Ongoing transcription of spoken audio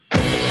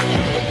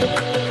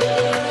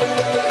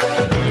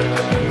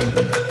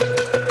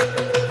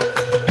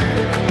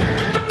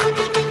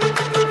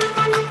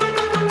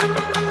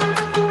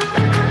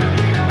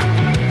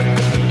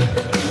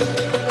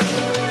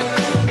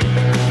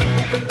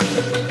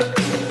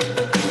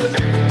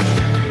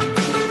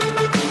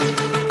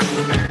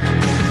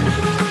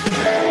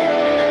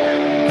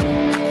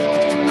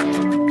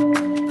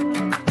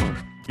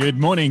Good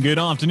morning, good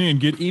afternoon,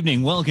 good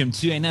evening. Welcome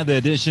to another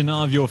edition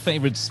of your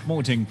favorite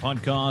sporting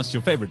podcast,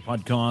 your favorite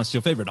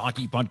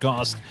hockey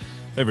podcast,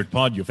 favorite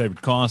pod, your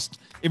favorite cast,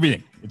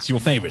 everything. It's your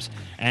favorite.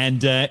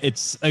 And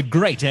it's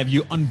great to have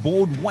you on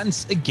board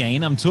once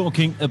again. I'm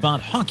talking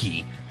about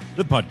hockey,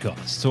 the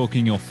podcast,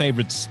 talking your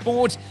favorite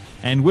sport.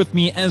 And with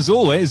me, as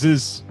always,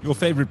 is your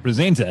favorite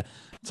presenter,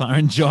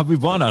 Tyron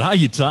Jabu Barnard. How are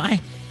you, Ty?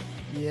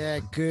 Yeah,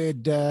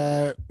 good.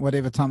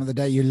 Whatever time of the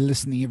day you're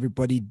listening,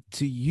 everybody,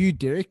 to you,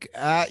 Derek.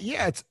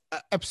 It's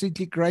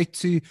absolutely great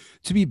to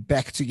be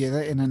back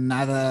together in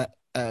another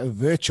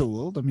virtual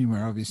world. I mean,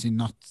 we're obviously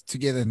not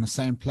together in the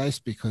same place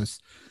because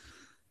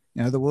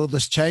the world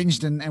has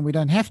changed, and we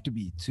don't have to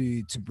be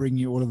to bring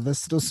you all of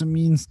this. It also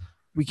means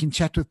we can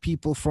chat with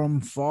people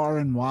from far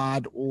and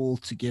wide all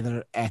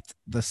together at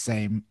the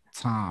same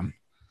time.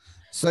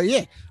 So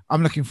yeah,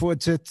 I'm looking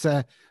forward to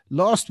it.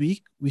 Last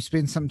week, we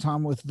spent some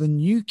time with the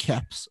new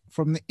caps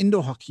from the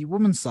indoor hockey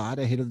women's side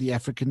ahead of the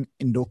African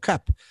Indoor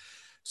Cup.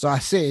 So I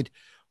said,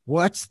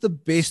 what's the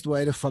best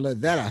way to follow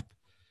that up?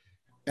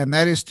 And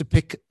that is to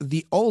pick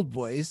the old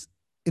boys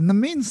in the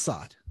men's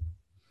side.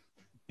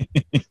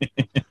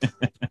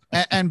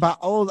 And by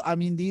old, I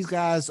mean these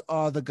guys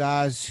are the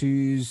guys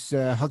whose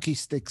hockey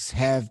sticks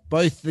have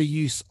both the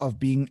use of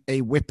being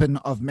a weapon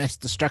of mass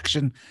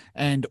destruction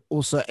and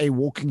also a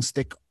walking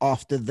stick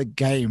after the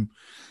game.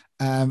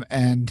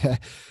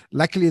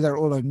 Luckily they're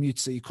all on mute,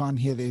 so you can't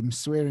hear them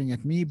swearing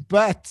at me.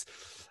 But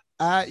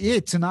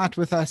tonight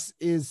with us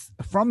is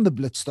from the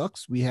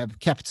Blitzstocks. We have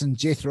Captain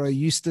Jethro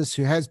Eustace,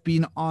 who has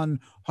been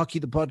on Hockey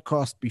the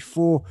Podcast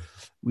before.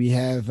 We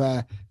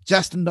have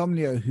Justin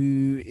Domleo,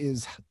 who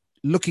is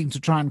looking to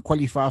try and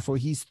qualify for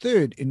his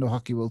third Indoor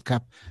Hockey World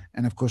Cup.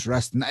 And of course,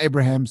 Rustin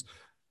Abrahams,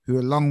 who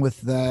along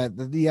with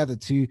the other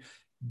two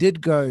did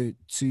go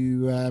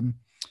to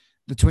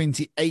the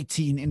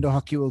 2018 Indoor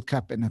Hockey World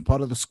Cup and are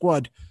part of the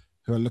squad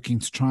who are looking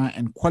to try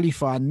and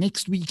qualify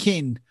next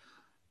weekend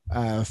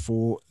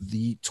for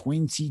the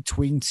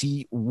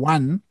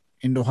 2021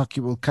 Indoor Hockey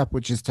World Cup,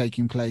 which is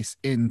taking place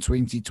in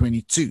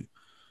 2022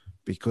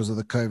 because of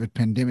the COVID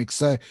pandemic.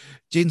 So,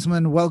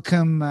 gentlemen,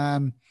 welcome.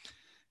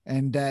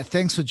 And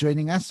thanks for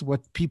joining us.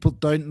 What people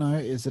don't know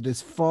is it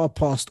is far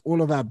past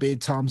all of our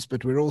bedtimes,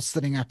 but we're all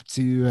sitting up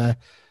to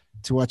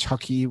watch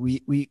hockey.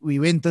 We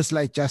went this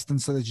late, Justin,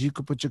 so that you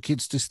could put your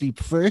kids to sleep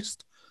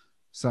first.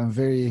 So I'm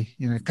very,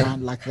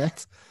 kind like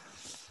that.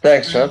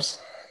 Thanks, Traps.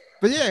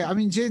 But yeah, I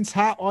mean, gents,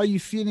 how are you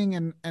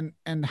feeling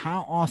and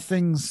how are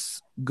things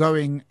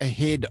going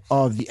ahead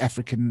of the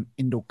African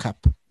Indoor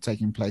Cup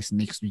taking place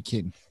next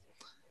weekend?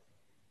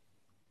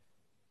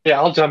 Yeah,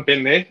 I'll jump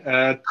in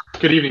there.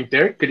 Good evening,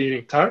 Derek. Good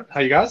evening, Tara. How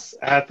you guys?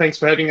 Thanks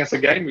for having us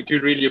again. We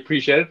do really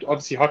appreciate it.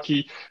 Obviously,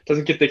 hockey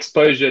doesn't get the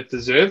exposure it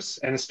deserves,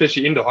 and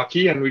especially indoor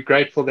hockey, and we're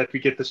grateful that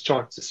we get this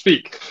chance to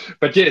speak.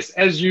 But yes,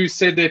 as you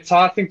said there,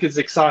 Tara, I think it's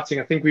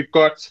exciting. I think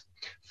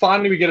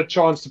finally we get a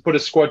chance to put a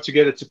squad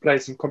together to play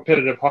some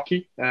competitive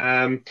hockey.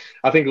 I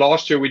think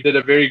last year we did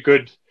a very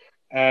good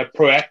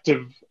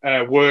proactive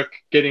work,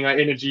 getting our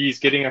energies,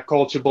 getting our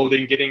culture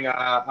building, getting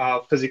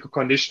our physical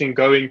conditioning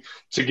going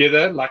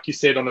together, like you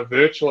said, on a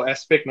virtual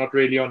aspect, not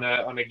really on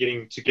a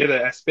getting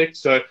together aspect.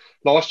 So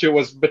last year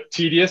was a bit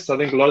tedious. I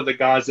think a lot of the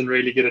guys didn't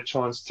really get a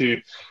chance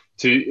to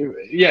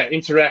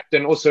interact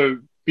and also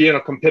be on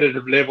a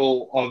competitive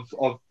level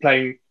of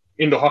playing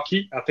indoor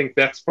hockey. I think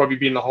that's probably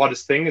been the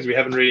hardest thing, is we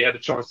haven't really had a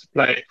chance to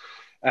play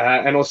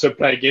and also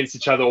play against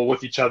each other or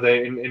with each other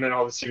in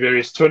obviously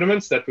various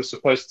tournaments that were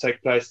supposed to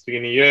take place at the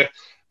beginning of the year.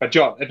 But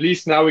yeah, at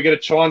least now we get a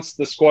chance.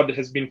 The squad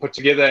has been put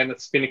together and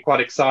it's been quite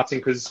exciting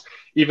because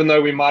even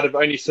though we might have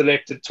only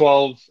selected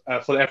 12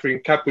 for the African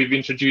Cup, we've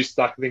introduced,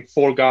 I think,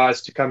 4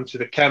 guys to come to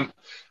the camp,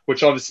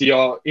 which obviously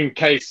are in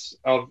case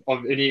of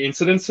any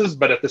incidences,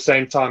 but at the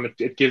same time,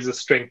 it gives us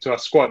strength to our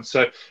squad.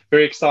 So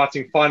very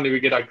exciting. Finally,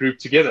 we get our group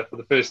together for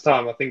the first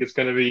time. I think it's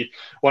going to be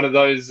one of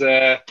those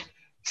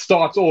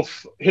start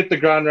off, hit the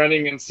ground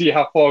running and see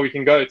how far we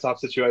can go type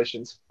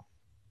situations.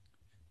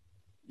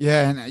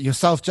 Yeah, and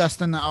yourself,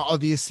 Justin,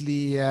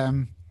 obviously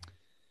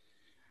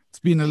it's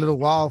been a little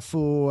while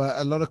for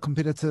a lot of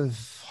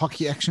competitive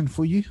hockey action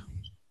for you.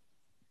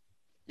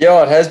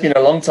 Yeah, it has been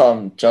a long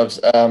time, Jobs.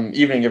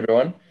 Evening,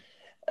 everyone.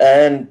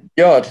 And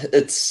yeah,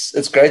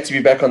 it's great to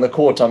be back on the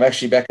court. I'm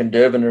actually back in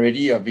Durban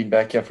already. I've been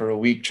back here for a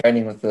week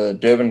training with the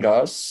Durban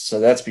guys, so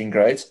that's been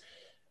great.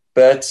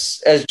 But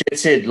as Jet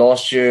said,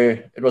 last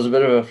year it was a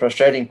bit of a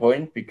frustrating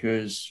point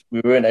because we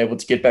weren't able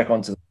to get back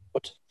onto the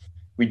court.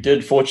 We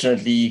did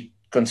fortunately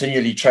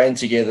continually train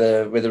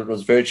together, whether it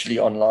was virtually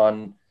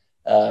online,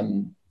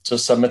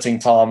 just submitting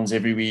times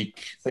every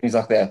week, things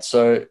like that.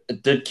 So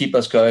it did keep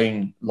us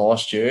going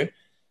last year,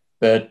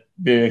 but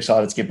very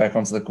excited to get back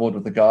onto the court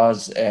with the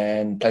guys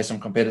and play some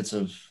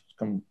competitive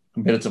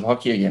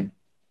hockey again.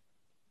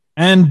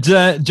 And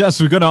just,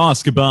 we've got to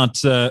ask about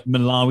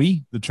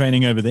Malawi, the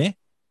training over there.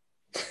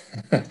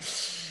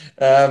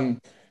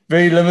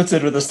 Very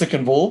limited with the stick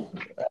and ball.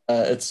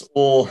 It's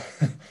all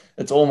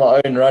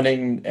my own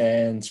running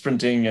and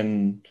sprinting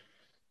and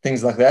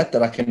things like that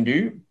I can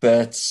do.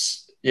 But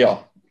yeah,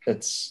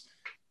 it's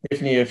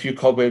definitely a few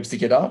cobwebs to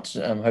get out.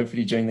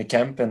 Hopefully during the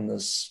camp and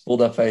this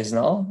build-up phase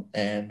now,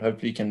 and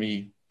hopefully can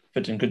be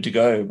fit and good to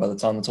go by the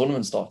time the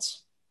tournament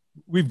starts.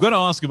 We've got to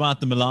ask about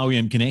the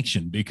Malawian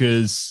connection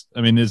because,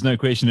 I mean, there's no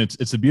question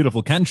it's a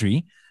beautiful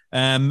country.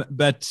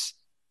 But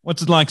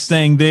what's it like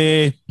staying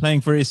there,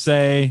 playing for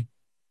SA,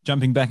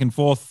 jumping back and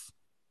forth?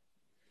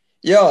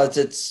 Yeah,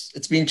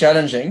 it's been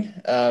challenging,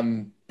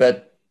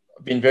 but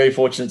I've been very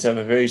fortunate to have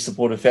a very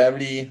supportive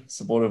family,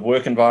 supportive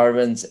work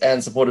environment,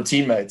 and supportive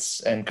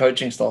teammates and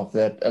coaching staff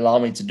that allow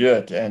me to do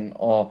it and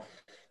are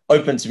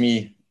open to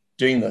me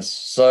doing this.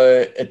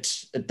 So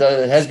it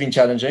has been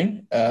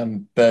challenging,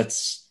 but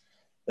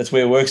that's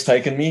where work's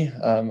taken me.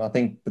 I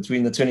think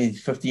between the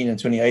 2015 and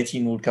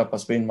 2018 World Cup, I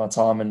spent my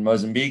time in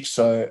Mozambique.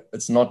 So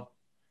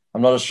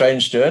I'm not a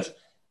stranger to it.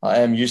 I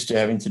am used to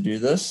having to do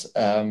this.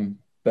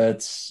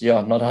 But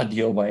yeah, not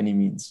ideal by any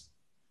means.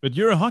 But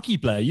you're a hockey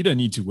player. You don't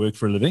need to work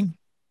for a living.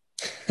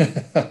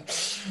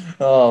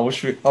 Oh,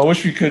 I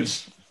wish we could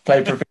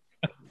play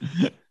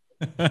professional.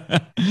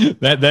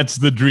 That's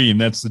the dream.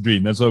 That's the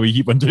dream. That's why we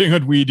keep on doing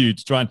what we do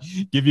to try and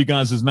give you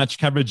guys as much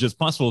coverage as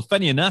possible.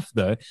 Funny enough,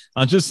 though,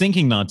 I was just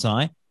thinking now,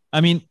 Ty. I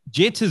mean,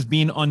 Jet has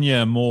been on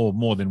here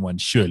more than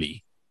once,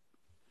 surely.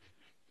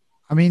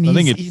 I mean,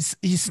 he's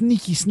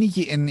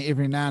sneaky in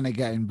every now and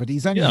again, but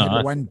he's only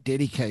had one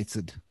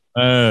dedicated.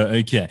 Oh,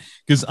 okay.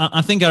 Because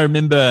I think I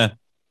remember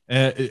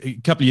a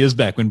couple of years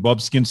back when Bob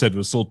Skinstead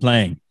was still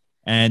playing,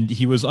 and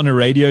he was on a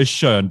radio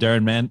show on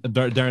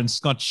Darren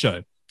Scott's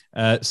show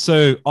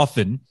so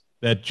often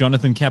that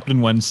Jonathan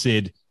Kaplan once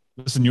said,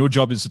 "Listen, your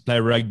job is to play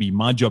rugby.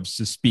 My job's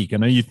to speak. I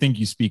know you think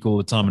you speak all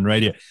the time on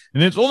radio."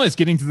 And it's almost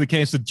getting to the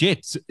case of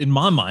Jets in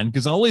my mind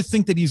because I always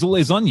think that he's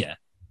always on you.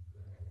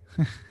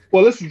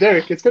 Well, listen,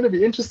 Derek, it's going to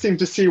be interesting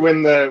to see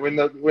when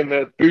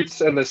the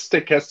boots and the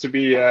stick has to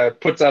be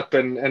put up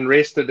and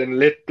rested and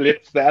let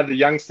the other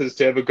youngsters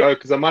to have a go,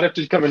 because I might have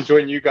to come and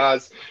join you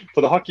guys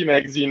for the hockey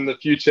magazine in the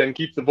future and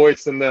keep the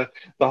voice and the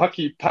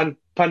hockey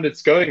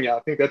pundits going. Yeah,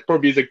 I think that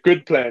probably is a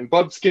good plan.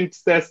 Bob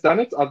Skinstad's done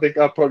it. I think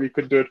I probably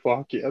could do it for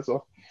hockey as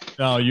well.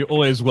 Oh, you're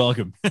always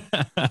welcome.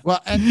 Well,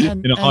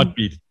 and in a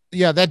heartbeat.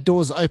 Yeah, that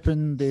door's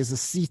open. There's a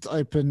seat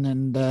open,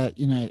 and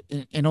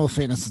in all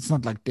fairness, it's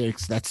not like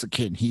Derek's that's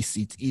again his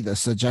seat either.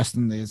 So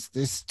Justin,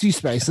 there's two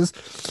spaces.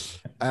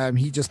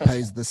 He just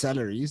pays the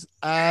salaries.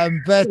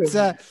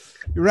 But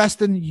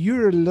Rustin,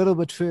 you're a little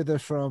bit further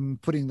from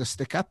putting the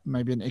stick up,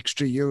 maybe an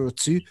extra year or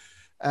two.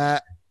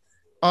 The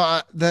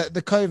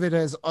COVID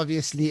has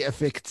obviously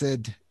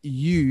affected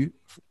you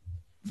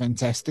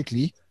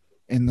fantastically,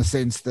 in the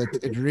sense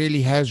that it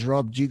really has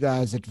robbed you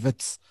guys at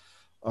Wits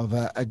of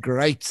a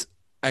great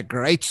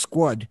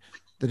squad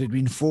that had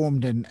been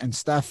formed and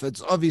stuff.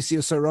 It's obviously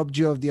also robbed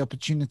you of the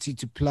opportunity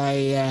to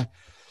play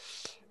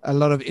a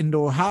lot of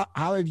indoor. How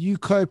have you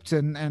coped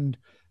and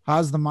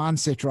how's the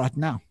mindset right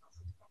now?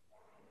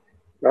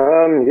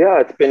 Yeah,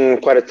 it's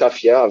been quite a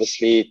tough year.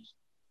 Obviously,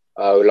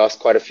 we lost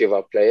quite a few of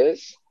our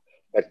players,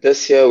 but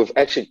this year we've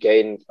actually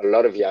gained a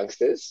lot of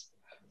youngsters.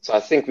 So I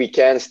think we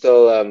can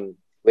still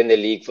win the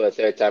league for a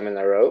third time in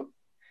a row.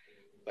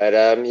 But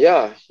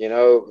yeah,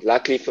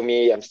 luckily for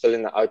me, I'm still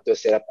in the outdoor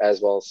setup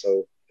as well.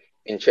 So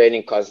in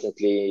training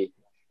constantly,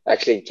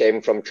 actually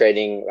came from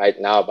training right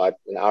now about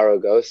an hour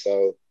ago.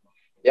 So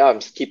yeah, I'm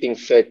just keeping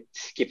fit,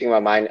 keeping my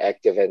mind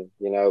active and,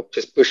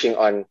 just pushing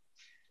on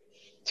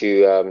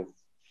to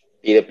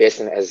be the best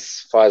and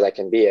as far as I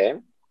can be.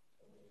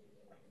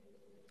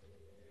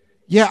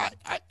 Yeah,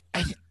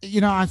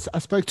 I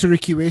spoke to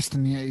Ricky West,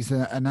 and he's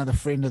another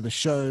friend of the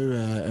show,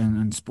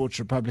 and Sports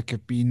Republic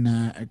have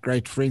been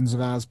great friends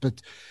of ours.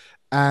 But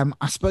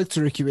I spoke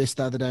to Ricky West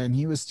the other day, and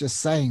he was just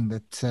saying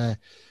that,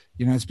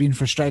 it's been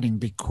frustrating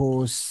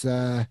because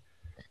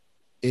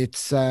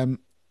it's a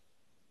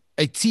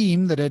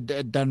team that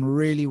had done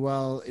really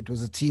well. It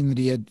was a team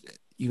that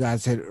you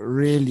guys had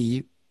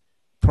really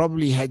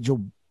probably had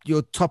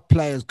your top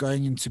players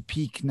going into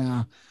peak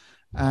now,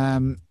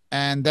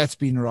 and that's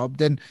been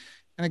robbed.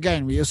 And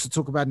again, we also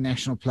talk about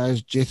national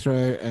players, Jethro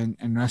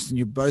and Rustin.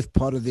 You're both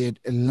part of the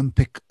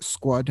Olympic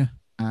squad,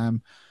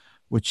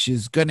 which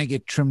is going to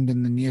get trimmed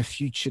in the near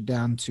future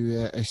down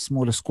to a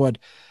smaller squad.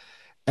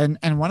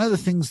 And one of the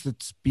things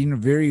that's been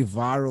very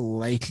viral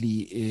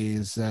lately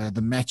is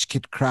the match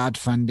kit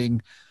crowdfunding.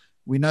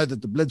 We know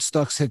that the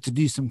Blitzstocks had to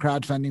do some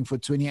crowdfunding for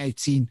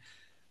 2018.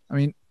 I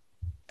mean,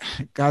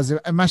 guys,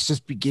 it must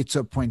just get to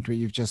a point where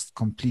you've just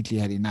completely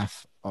had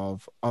enough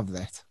of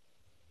that.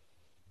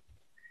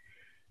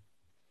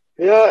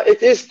 Yeah,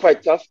 it is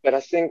quite tough, but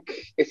I think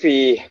if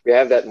we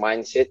have that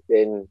mindset,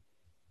 then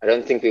I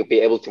don't think we'll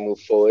be able to move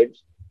forward.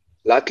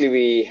 Luckily,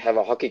 we have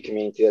a hockey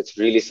community that's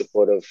really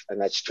supportive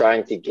and that's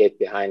trying to get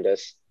behind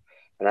us.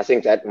 And I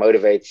think that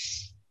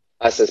motivates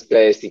us as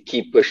players to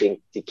keep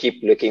pushing, to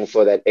keep looking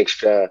for that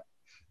extra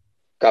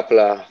couple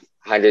of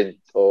hundred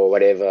or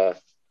whatever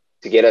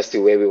to get us to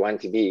where we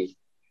want to be.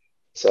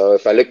 So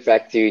if I look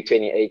back to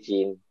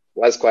 2018, it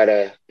was quite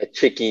a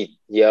tricky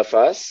year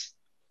for us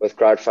with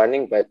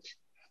crowdfunding, but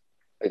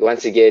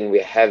once again, we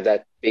have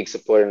that big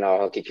support in our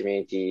hockey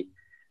community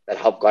that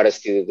helped got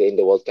us to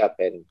the World Cup,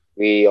 and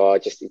we are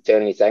just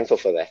eternally thankful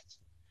for that.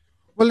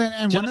 Well,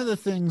 and one of the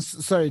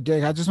things, sorry,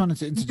 Derek, I just wanted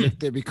to interject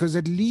there, because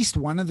at least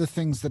one of the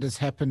things that has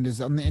happened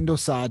is on the indoor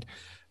side,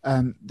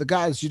 the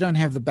guys, you don't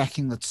have the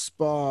backing that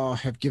Spa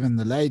have given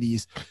the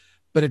ladies,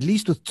 but at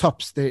least with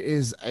Tops, there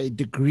is a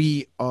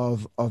degree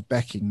of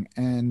backing.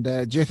 And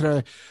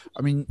Jethro,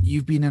 I mean,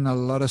 you've been in a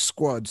lot of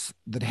squads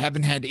that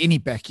haven't had any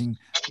backing.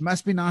 It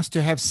must be nice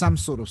to have some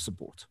sort of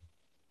support.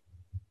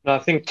 No, I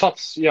think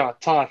Tops,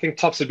 I think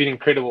Tops have been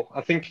incredible.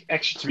 I think,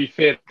 actually, to be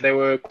fair, they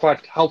were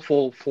quite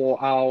helpful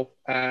for our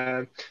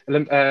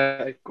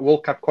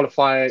World Cup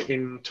qualifier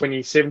in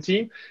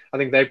 2017. I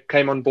think they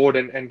came on board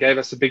and gave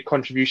us a big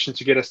contribution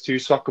to get us to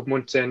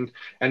Swakopmund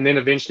and then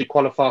eventually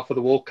qualify for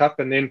the World Cup.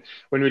 And then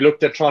when we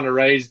looked at trying to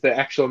raise the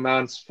actual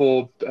amounts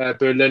for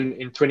Berlin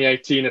in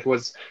 2018, it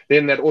was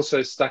then that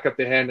also stuck up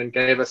their hand and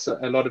gave us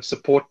a lot of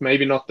support,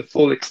 maybe not the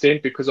full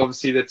extent, because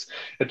obviously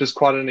it was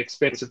quite an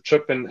expensive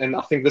trip. And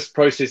I think this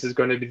process is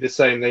going to be the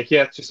same. They're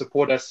here to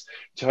support us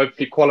to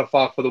hopefully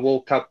qualify for the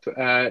World Cup,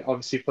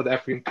 obviously for the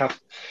African Cup,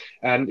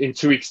 and in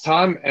 2 weeks'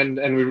 time, and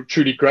we're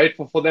truly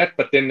grateful for that.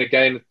 But then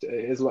again,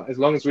 as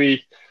long as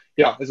we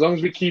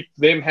keep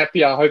them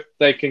happy, I hope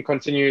they can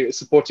continue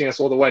supporting us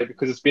all the way,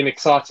 because it's been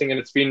exciting and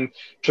it's been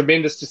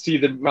tremendous to see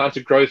the amount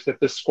of growth that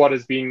this squad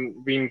has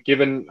been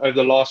given over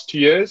the last 2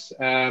 years.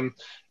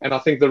 And I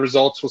think the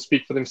results will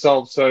speak for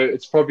themselves. So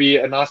it's probably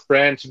a nice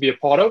brand to be a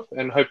part of,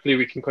 and hopefully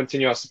we can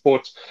continue our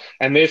support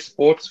and their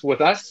support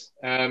with us.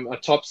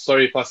 Tops,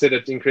 sorry if I said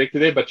it incorrectly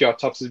there, but yeah,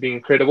 Tops has been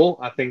incredible.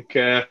 I think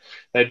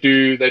they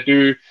do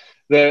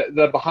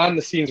the behind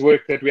the scenes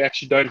work that we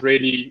actually don't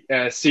really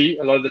see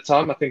a lot of the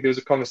time. I think there was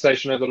a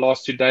conversation over the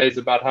last 2 days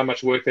about how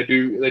much work they're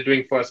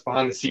doing for us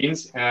behind the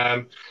scenes.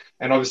 And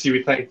obviously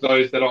we thank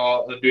those that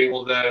are doing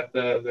all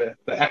the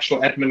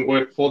actual admin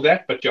work for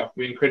that. But yeah,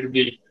 we're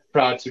incredibly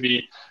proud to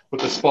be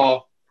with the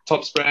Spa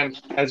Tops brand,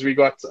 as we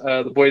got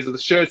the boys of the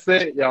shirts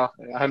there. Yeah,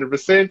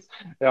 100%.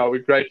 Yeah, we're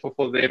grateful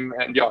for them.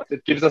 And yeah,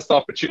 it gives us the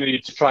opportunity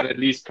to try and at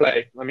least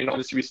play. I mean,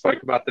 obviously we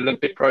spoke about the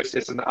Olympic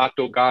process and the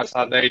outdoor guys,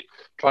 how they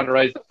trying to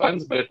raise the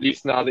funds, but at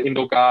least now the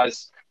indoor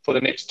guys for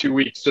the next 2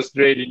 weeks just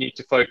really need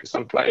to focus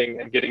on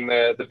playing and getting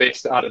the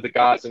best out of the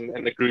guys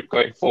and the group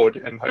going forward.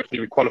 And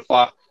hopefully we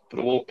qualify for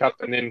the World Cup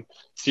and then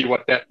see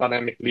what that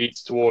dynamic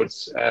leads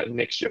towards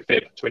next year,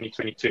 Feb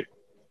 2022.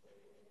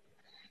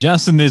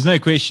 Justin, there's no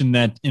question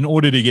that in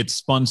order to get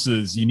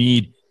sponsors, you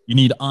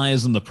need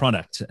eyes on the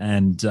product.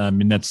 And I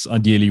mean, that's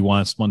ideally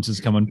why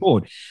sponsors come on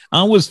board.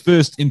 I was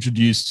first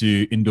introduced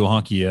to indoor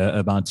hockey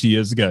about 2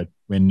 years ago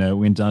when we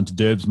went down to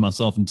Derbs.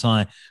 Myself and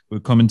Ty were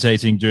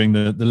commentating during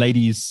the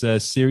ladies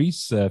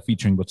series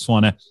featuring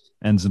Botswana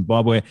and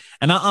Zimbabwe.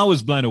 And I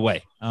was blown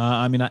away.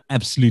 I mean, I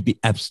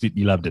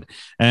absolutely loved it.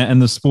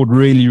 And the sport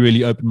really,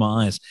 really opened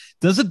my eyes.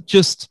 Does it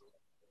just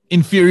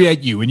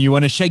infuriate you when you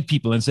want to shake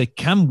people and say,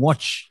 come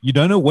watch? You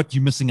don't know what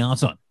you're missing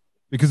out on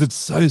because it's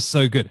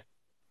so good.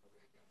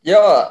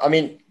 Yeah, I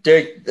mean,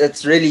 Derek,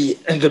 that's really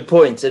a good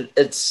point. It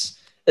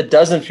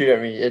does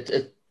infuriate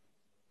me.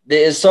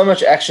 There is so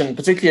much action,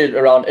 particularly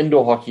around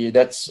indoor hockey.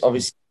 That's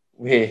obviously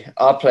where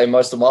I play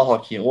most of my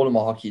hockey, all of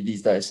my hockey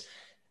these days.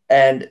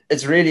 And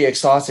it's really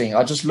exciting.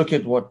 I just look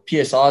at what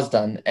PSI has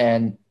done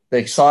and the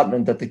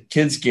excitement that the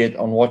kids get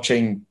on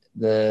watching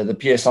the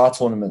PSI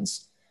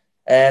tournaments.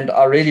 And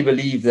I really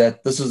believe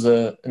that this is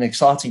an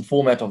exciting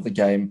format of the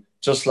game,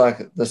 just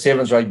like the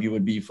sevens rugby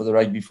would be for the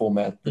rugby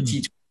format, the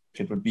T20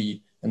 cricket would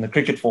be in the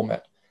cricket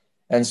format.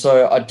 And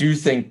so I do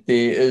think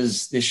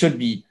there should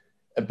be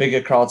a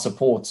bigger crowd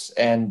support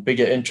and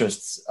bigger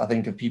interests, I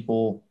think, if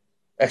people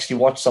actually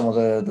watch some of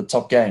the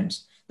top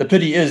games. The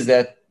pity is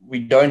that we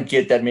don't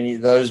get that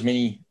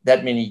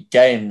many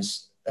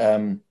games,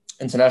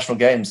 international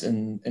games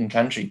in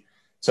country.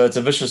 So it's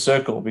a vicious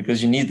circle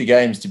because you need the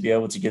games to be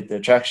able to get the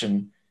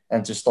attraction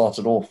and to start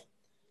it off.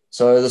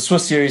 So the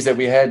Swiss series that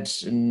we had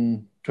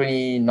in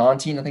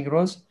 2019, I think it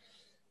was,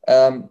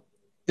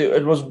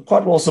 it was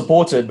quite well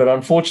supported, but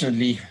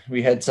unfortunately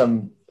we had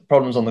some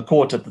problems on the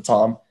court at the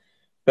time.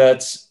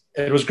 But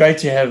it was great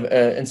to have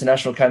an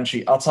international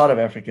country outside of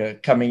Africa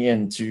coming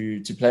in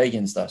to play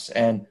against us.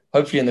 And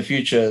hopefully in the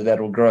future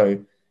that will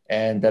grow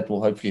and that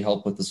will hopefully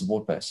help with the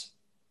support base.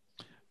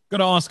 Got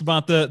to ask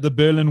about the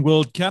Berlin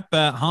World Cup.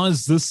 How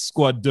is this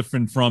squad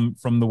different from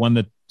the one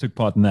that took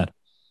part in that?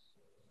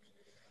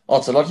 Oh,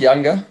 it's a lot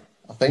younger,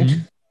 I think.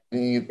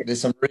 Mm-hmm.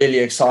 There's some really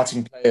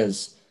exciting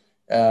players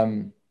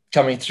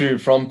coming through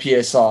from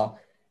PSR.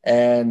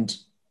 And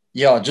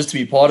yeah, just to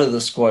be part of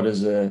the squad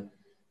is an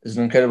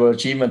incredible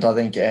achievement, I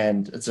think.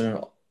 And it's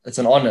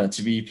an honor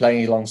to be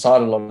playing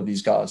alongside a lot of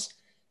these guys.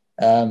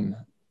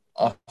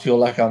 I feel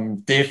like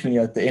I'm definitely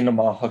at the end of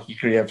my hockey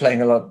career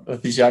playing a lot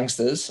with these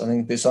youngsters. I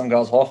think there's some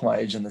guys half my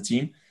age in the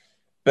team.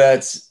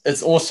 But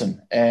it's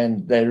awesome.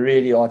 And they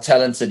really are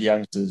talented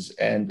youngsters.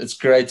 And it's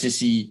great to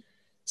see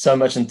so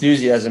much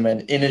enthusiasm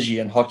and energy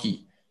in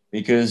hockey,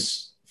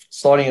 because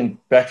starting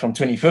back from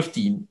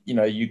 2015,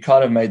 you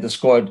kind of made the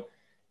squad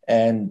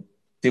and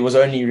there was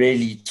only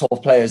really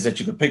 12 players that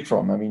you could pick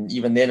from. I mean,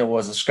 even then it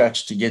was a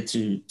scratch to get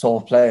to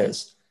 12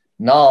 players.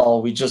 Now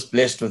we're just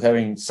blessed with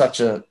having such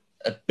a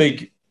a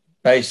big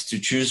base to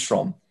choose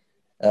from.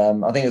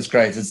 I think it's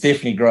great. It's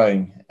definitely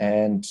growing.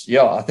 And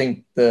yeah, I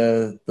think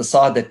the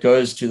side that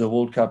goes to the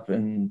World Cup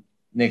in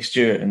next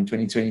year in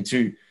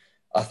 2022,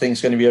 I think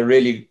it's going to be a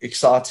really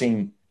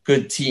exciting,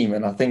 good team.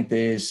 And I think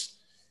there's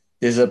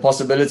a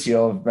possibility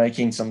of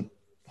making some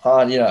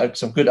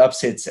good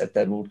upsets at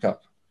that World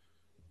Cup.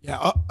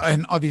 Yeah,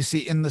 and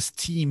obviously in this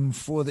team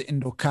for the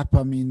Indoor Cup,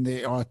 I mean,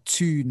 there are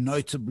two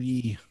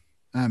notably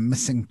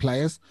missing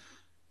players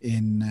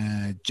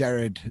in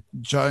Jared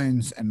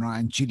Jones and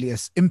Ryan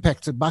Julius,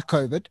 impacted by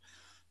COVID,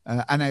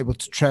 unable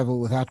to travel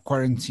without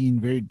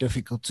quarantine, very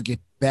difficult to get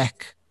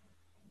back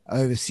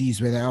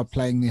overseas where they are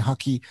playing their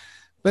hockey.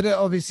 But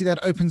obviously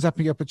that opens up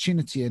the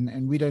opportunity,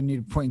 and we don't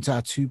need to point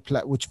out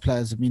which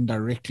players have been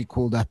directly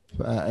called up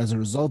as a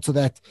result of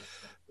that.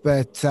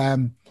 But,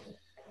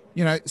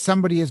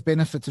 somebody has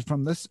benefited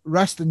from this.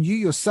 Rustin, you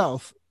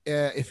yourself,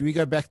 if we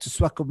go back to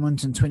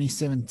Swakopmund in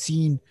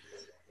 2017,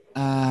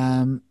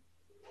 I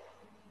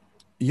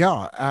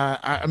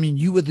mean,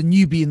 you were the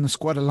newbie in the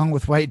squad along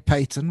with Wade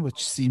Payton,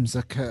 which seems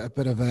like a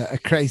bit of a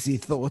crazy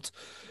thought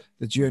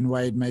that you and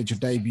Wade made your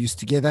debuts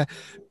together.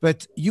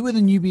 But you were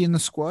the newbie in the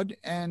squad,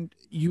 and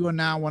you are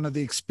now one of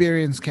the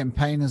experienced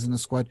campaigners in the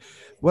squad.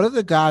 What are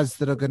the guys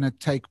that are going to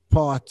take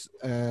part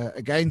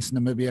against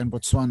Namibia and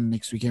Botswana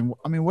next weekend?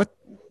 I mean,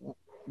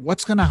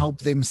 what's going to help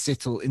them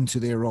settle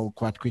into their role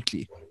quite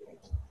quickly?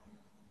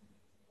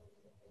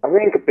 I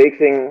think a big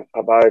thing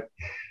about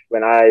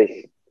when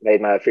I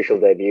made my official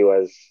debut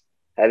was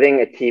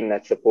having a team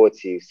that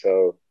supports you.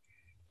 So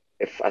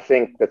if I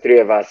think the three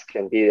of us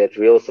can be that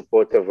real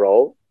supportive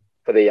role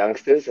for the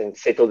youngsters and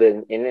settled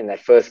in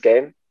that first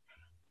game,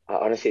 I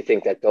honestly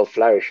think that they'll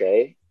flourish.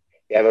 You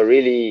have a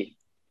really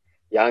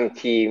young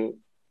team,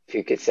 if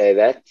you could say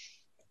that,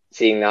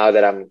 seeing now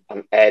that I'm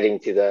adding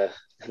to the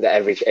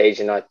average age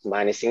and not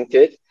minusing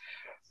to it.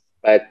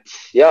 But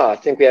yeah, I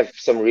think we have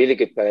some really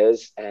good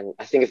players, and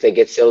I think if they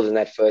get settled in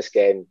that first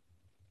game,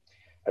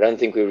 I don't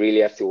think we really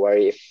have to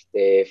worry if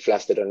they're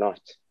flustered or not.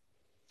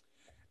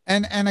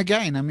 And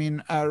again, I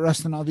mean,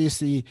 Rustin,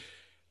 obviously,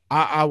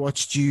 I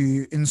watched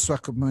you in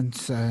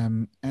Swakopmund,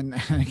 and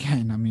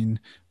again, I mean,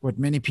 what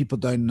many people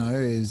don't know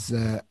is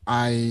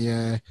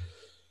I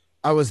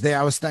was there.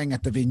 I was staying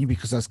at the venue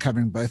because I was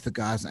covering both the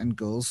guys and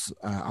girls.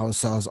 I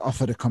was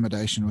offered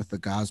accommodation with the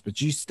guys, but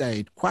you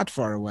stayed quite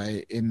far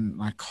away in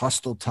like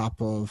hostel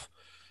type of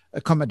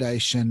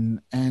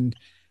accommodation. And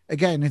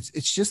again,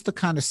 it's just the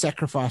kind of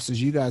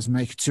sacrifices you guys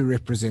make to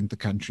represent the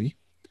country.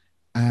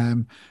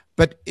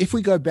 But if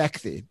we go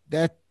back there,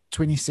 that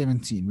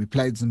 2017, we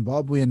played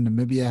Zimbabwe and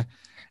Namibia,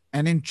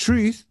 and in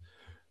truth,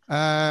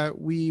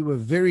 we were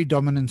very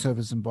dominant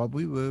over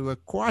Zimbabwe. We were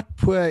quite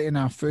poor in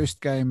our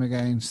first game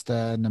against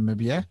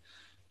Namibia.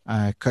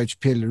 Coach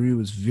Pierre Leroux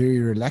was very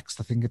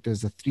relaxed. I think it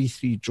was a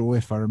 3-3 draw,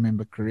 if I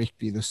remember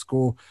correctly, the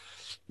score.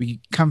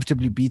 We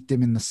comfortably beat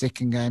them in the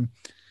second game,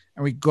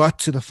 and we got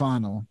to the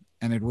final,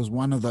 and it was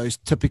one of those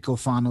typical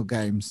final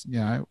games.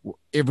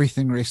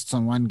 Everything rests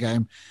on one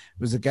game.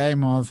 It was a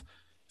game of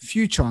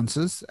few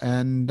chances,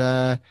 and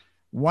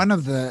one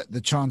of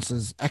the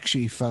chances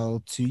actually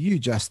fell to you,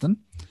 Justin.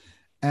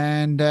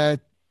 And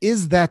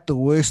is that the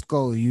worst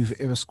goal you've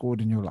ever scored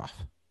in your life?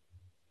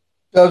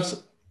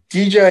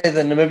 DJ,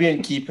 the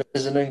Namibian keeper,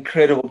 is an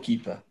incredible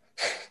keeper.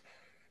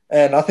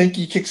 And I think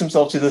he kicks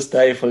himself to this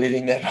day for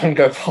letting that one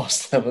go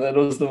past him. That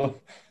was the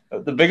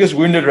biggest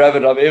wounded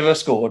rabbit I've ever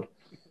scored.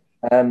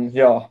 And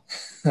yeah,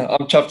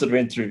 I'm chuffed it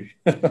went through.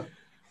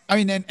 I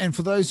mean, and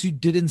for those who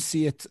didn't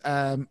see it,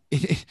 I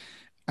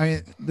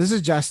mean, this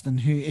is Justin,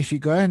 who, if you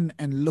go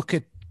and look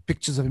at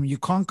pictures of him, you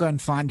can't go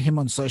and find him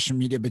on social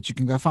media, but you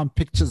can go find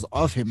pictures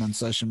of him on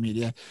social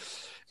media,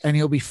 and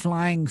he'll be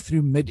flying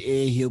through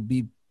midair. He'll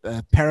be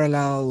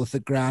parallel with the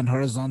ground,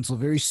 horizontal,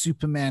 very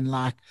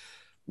Superman-like,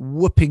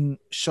 whipping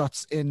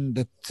shots in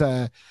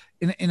that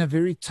in a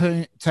very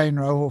Tane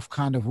Rohoff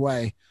kind of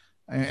way.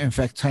 In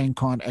fact, Tane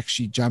can't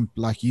actually jump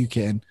like you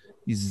can.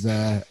 He's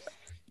a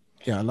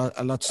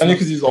lot. Only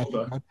because he's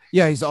older.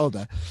 Yeah, he's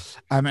older.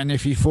 And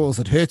if he falls,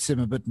 it hurts him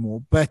a bit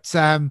more. But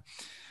and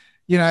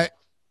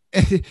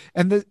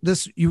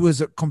this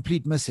was a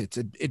complete miss hit.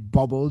 It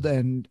bobbled,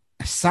 and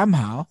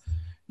somehow,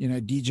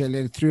 DJ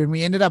let it through, and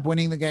we ended up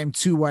winning the game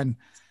 2-1.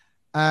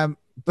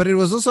 But it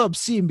was also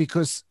obscene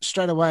because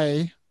straight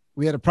away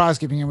we had a prize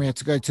giving, and we had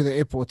to go to the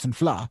airport and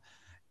fly.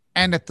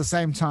 And at the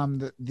same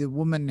time, the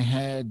woman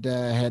had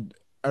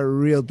a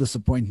real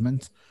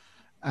disappointment.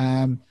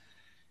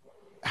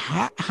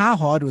 How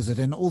hard was it?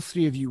 And all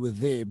three of you were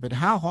there, but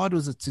how hard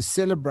was it to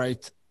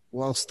celebrate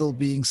while still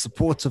being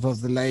supportive of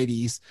the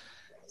ladies?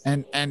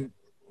 And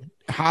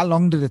how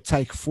long did it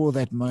take for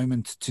that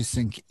moment to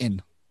sink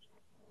in?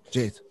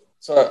 Jet.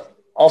 So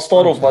I'll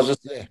start off by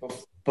just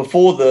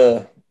before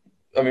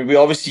we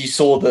obviously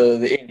saw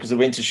the end because it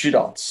went to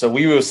shootouts. So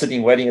we were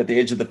sitting waiting at the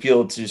edge of the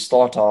field to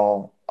start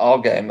our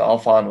game, our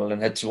final, and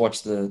had to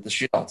watch the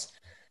shootouts.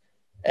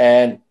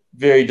 And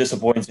very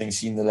disappointing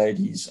seeing the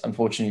ladies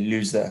unfortunately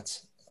lose that.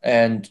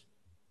 And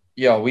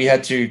yeah, we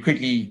had to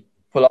quickly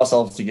pull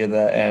ourselves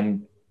together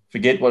and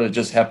forget what had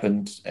just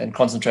happened and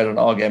concentrate on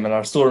our game. And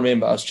I still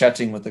remember I was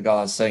chatting with the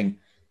guys saying,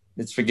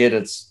 let's forget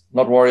it,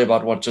 not worry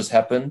about what just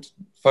happened,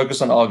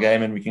 focus on our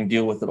game and we can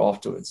deal with it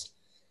afterwards.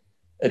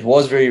 It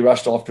was very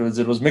rushed afterwards.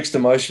 It was mixed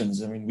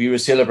emotions. I mean, we were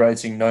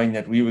celebrating knowing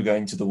that we were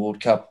going to the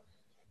World Cup,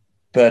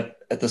 but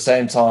at the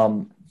same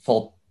time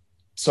felt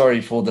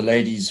sorry for the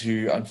ladies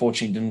who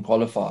unfortunately didn't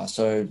qualify.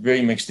 So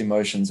very mixed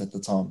emotions at the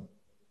time.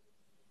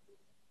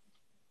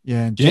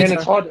 Yeah, and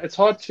it's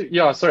hard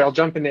to, sorry, I'll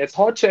jump in there. It's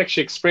hard to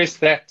actually express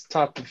that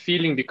type of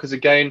feeling because,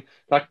 again,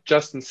 like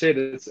Justin said,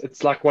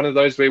 it's like one of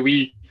those where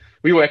we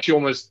were actually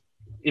almost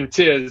in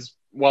tears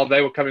while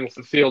they were coming off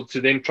the field to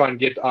then try and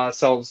get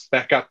ourselves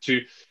back up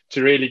to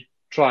really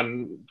try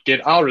and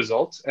get our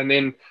results. And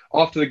then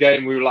after the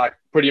game, we were like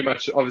pretty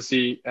much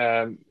obviously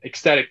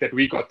ecstatic that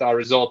we got our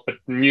result, but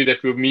knew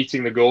that we were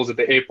meeting the girls at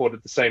the airport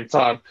at the same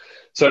time.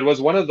 So it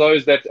was one of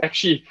those that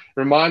actually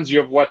reminds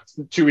you of what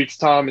 2 weeks'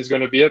 time is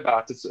going to be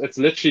about. It's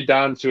literally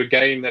down to a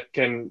game that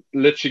can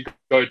literally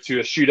go to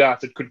a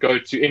shootout. It could go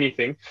to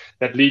anything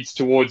that leads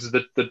towards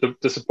the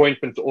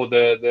disappointment or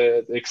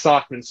the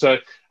excitement. So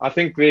I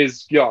think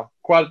there's,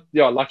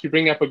 like you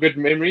bring up a good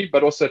memory,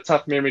 but also a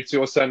tough memory to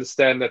also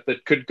understand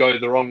that could go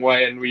the wrong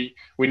way. And we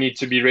need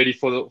to be ready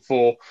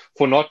for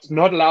not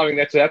allowing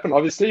that to happen,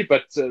 obviously,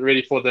 but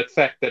ready for the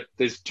fact that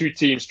there's two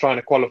teams trying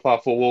to qualify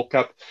for World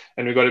Cup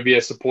and we've got to be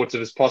as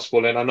supportive as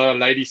possible. And I know a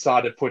ladies'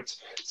 side have put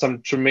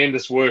some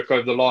tremendous work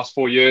over the last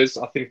 4 years.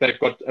 I think they've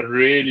got a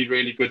really,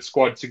 really good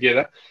squad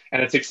together,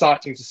 and it's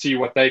exciting to see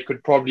what they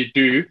could probably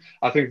do.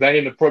 I think they're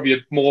in probably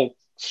a more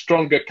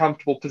stronger,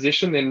 comfortable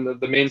position than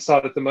the men's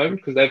side at the moment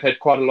because they've had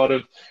quite a lot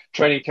of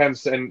training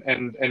camps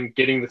and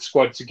getting the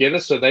squad together.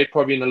 So they're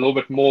probably in a little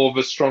bit more of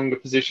a stronger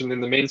position than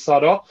the men's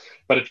side are.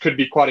 But it could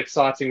be quite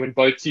exciting when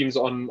both teams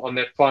on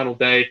that final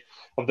day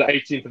of the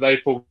 18th of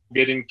April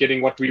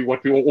getting what we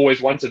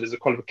always wanted as a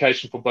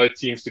qualification for both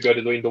teams to go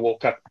to the World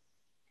Cup.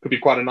 Could be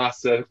quite a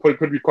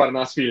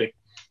nice feeling.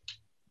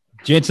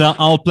 Jetta,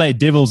 I'll play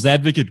devil's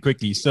advocate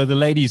quickly. So the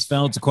ladies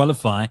failed to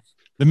qualify.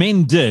 The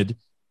men did,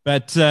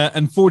 but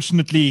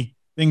unfortunately,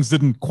 things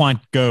didn't quite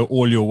go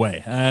all your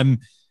way.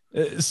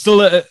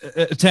 Still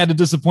a tad of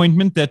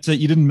disappointment that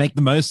you didn't make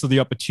the most of the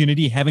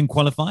opportunity having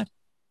qualified?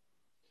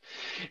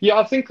 Yeah,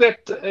 I think that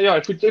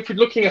if we're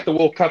looking at the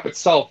World Cup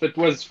itself, it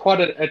was quite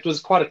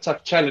a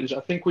tough challenge. I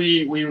think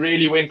we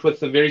really went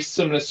with a very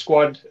similar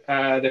squad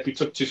that we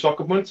took to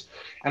Swakopmund,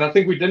 and I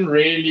think we didn't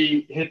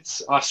really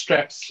hit our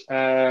straps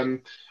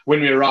when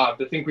we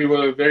arrived. I think we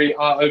were very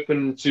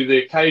open to the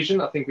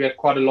occasion. I think we had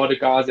quite a lot of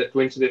guys that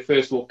went to their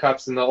first World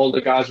Cups, and the older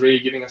guys really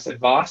giving us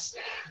advice.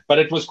 But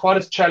it was quite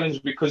a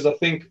challenge because I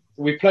think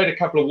we played a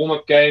couple of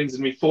warm-up games,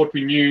 and we thought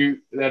we knew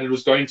that it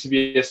was going to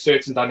be a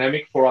certain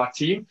dynamic for our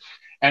team.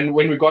 And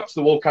when we got to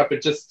the World Cup,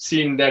 it just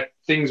seemed that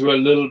things were a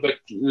little bit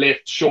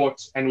left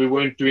short and we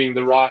weren't doing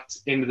the right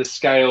end of the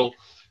scale,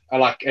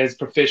 like as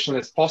professional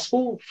as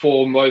possible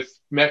for both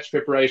match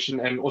preparation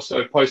and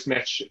also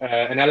post-match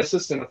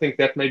analysis. And I think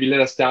that maybe let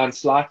us down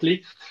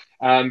slightly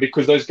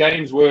because those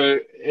games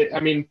were,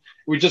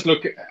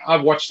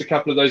 I've watched a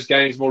couple of those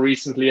games more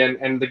recently,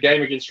 and the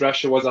game against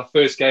Russia was our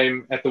first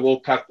game at the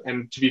World Cup.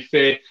 And to be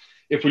fair,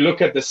 if we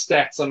look at the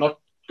stats, I'm not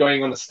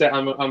going on the stat.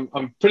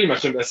 I'm pretty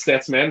much a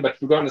stats man, but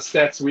if we go on the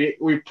stats,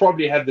 we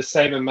probably had the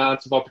same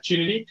amount of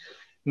opportunity,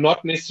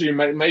 not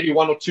necessarily maybe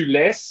one or two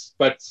less,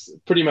 but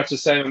pretty much the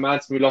same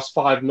amount. And we lost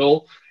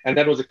 5-0, and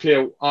that was a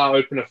clear eye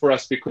opener for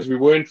us because we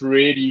weren't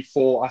ready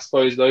for, I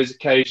suppose, those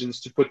occasions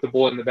to put the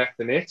ball in the back of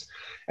the net.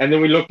 And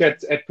then we looked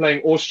at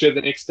playing Austria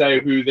the next day,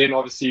 who then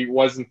obviously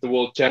wasn't the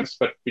world champs,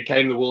 but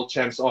became the world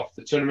champs after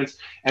the tournament,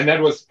 and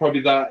that was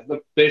probably the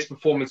best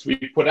performance we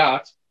put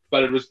out.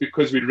 But it was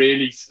because we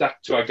really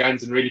stuck to our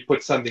guns and really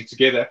put something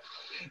together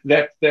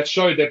that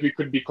showed that we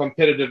could be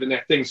competitive in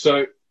that thing.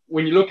 So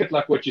when you look at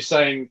like what you're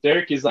saying,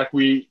 Derek, is like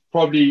we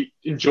probably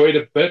enjoyed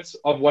a bit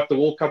of what the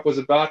World Cup was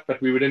about, but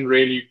we didn't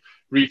really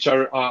reach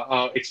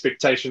our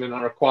expectation and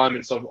our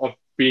requirements of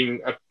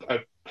being a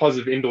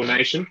positive indoor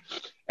nation.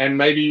 And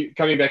maybe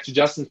coming back to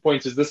Justin's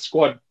point is this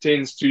squad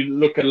tends to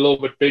look a little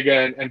bit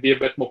bigger and be a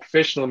bit more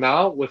professional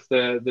now with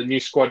the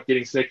new squad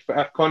getting selected for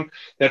AFCON.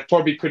 That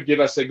probably could give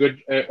us a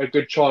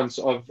good chance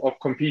of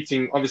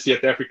competing, obviously,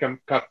 at the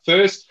African Cup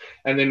first,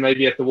 and then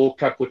maybe at the World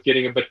Cup with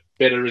getting a bit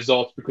better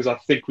results, because I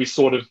think we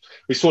sort of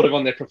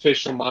on that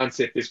professional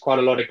mindset. There's quite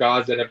a lot of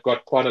guys that have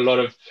got quite a lot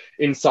of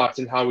insights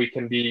in how we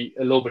can be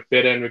a little bit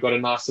better, and we've got a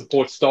nice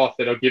support staff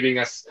that are giving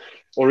us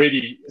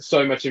already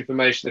so much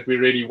information that we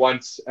really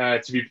want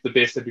to be the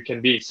best that we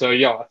can be. So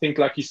yeah, I think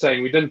like you're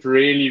saying, we didn't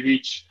really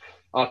reach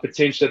our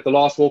potential at the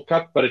last World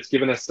Cup, but it's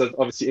given us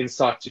obviously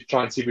insight to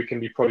try and see if we can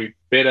be probably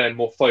better and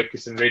more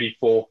focused and ready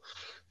for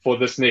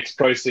this next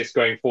process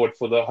going forward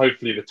for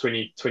hopefully the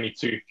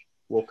 2022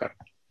 World Cup.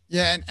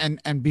 Yeah,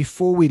 and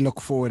before we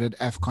look forward at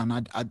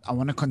AFCON, I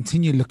want to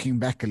continue looking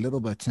back a little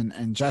bit.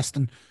 And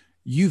Justin,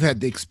 you've had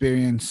the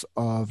experience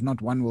of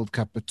not one World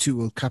Cup, but two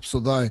World Cups,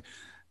 although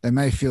they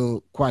may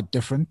feel quite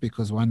different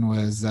because one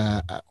was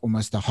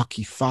almost a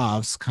hockey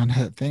fives kind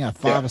of thing, a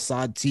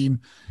five-a-side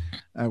team.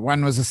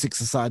 One was a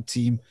six-a-side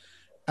team.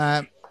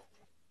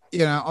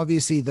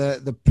 obviously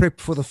the prep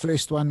for the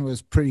first one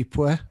was pretty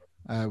poor.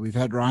 We've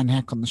had Ryan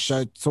Hack on the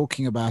show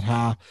talking about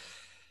how,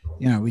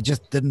 we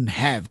just didn't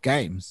have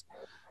games.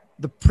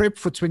 The prep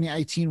for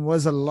 2018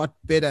 was a lot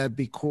better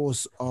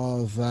because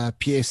of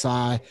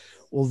PSI,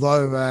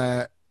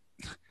 although,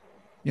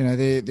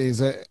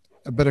 there's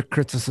a bit of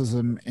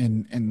criticism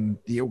in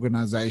the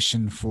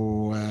organization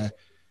for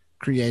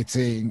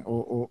creating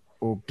or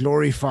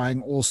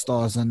glorifying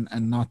all-stars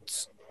and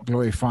not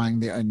glorifying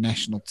their own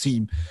national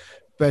team.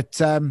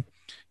 But,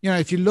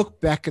 if you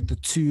look back at the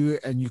two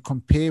and you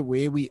compare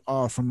where we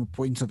are from a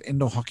point of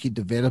indoor hockey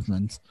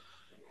development,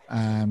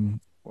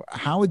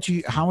 how would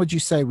you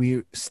say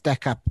we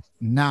stack up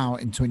now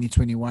in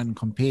 2021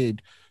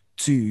 compared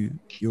to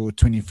your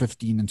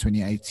 2015 and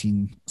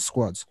 2018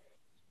 squads?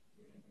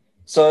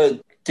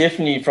 So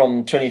definitely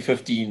from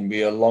 2015,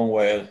 we're a long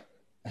way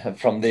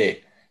from there.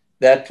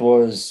 That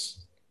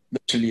was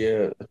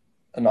literally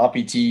an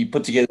RPT,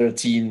 put together a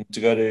team to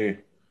go to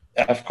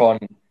AFCON.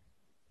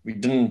 We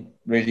didn't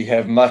really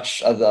have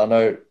much other. I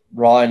know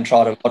Ryan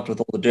tried a lot with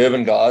all the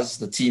Durban guys.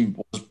 The team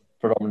was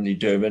predominantly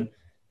Durban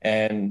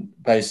and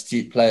based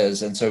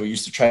players, and so we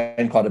used to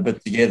train quite a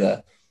bit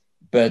together.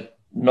 But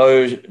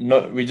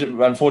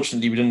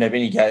unfortunately, we didn't have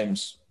any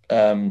games,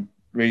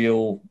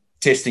 real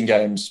testing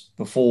games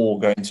before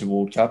going to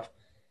World Cup.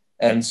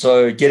 And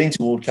so getting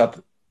to World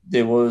Cup,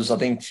 there was, I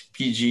think,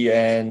 PG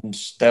and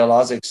Dale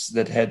Isaacs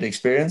that had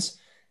experience.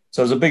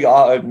 So it was a big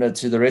eye-opener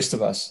to the rest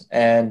of us.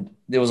 And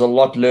there was a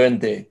lot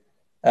learned there.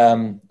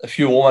 A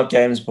few warm-up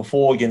games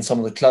before against some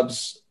of the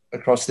clubs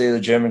across there, the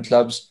German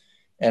clubs,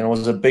 and it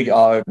was a big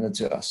eye-opener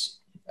to us.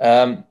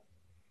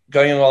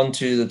 Going on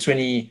to the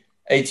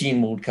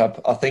 2018 World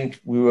Cup, I think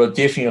we were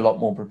definitely a lot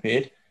more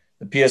prepared.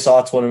 The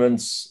PSI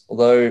tournaments,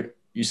 although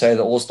you say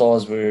the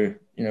All-Stars were,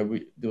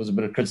 there was a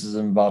bit of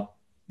criticism about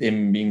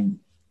them being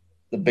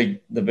the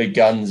big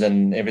guns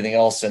and everything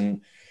else,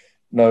 and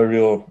no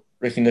real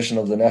recognition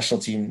of the national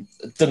team.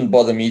 It didn't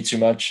bother me too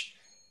much.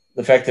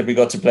 The fact that we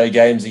got to play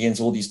games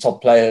against all these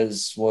top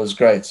players was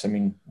great. I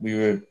mean, we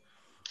were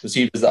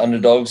perceived as the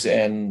underdogs,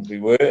 and we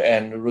were,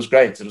 and it was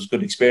great. It was a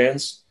good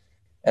experience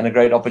and a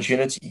great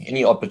opportunity.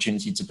 Any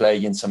opportunity to play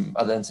against some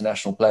other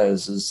international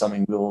players is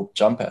something we'll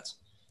jump at.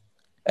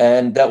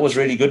 And that was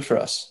really good for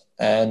us.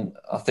 And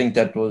I think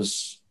that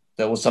was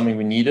something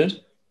we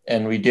needed,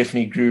 and we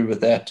definitely grew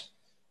with that.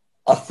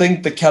 I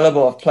think the caliber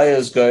of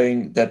players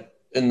going that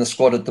in the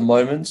squad at the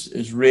moment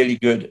is really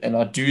good. And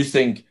I do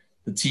think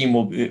the team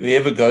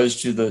whoever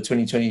goes to the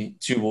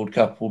 2022 World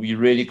Cup will be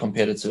really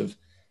competitive.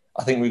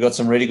 I think we've got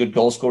some really good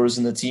goal scorers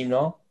in the team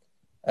now.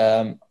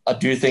 I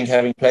do think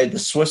having played the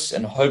Swiss,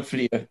 and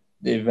hopefully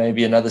there may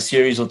be another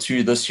series or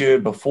two this year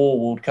before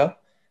World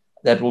Cup,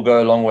 that will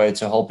go a long way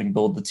to helping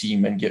build the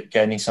team and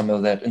gaining some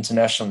of that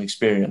international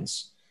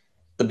experience.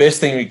 The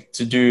best thing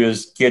to do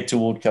is get to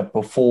World Cup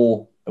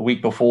a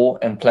week before,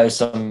 and play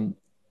some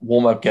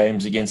warm-up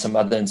games against some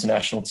other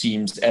international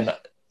teams and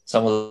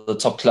some of the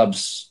top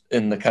clubs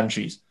in the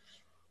countries.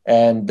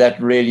 And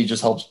that really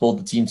just helps build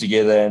the team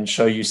together and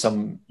show you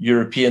some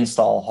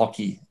European-style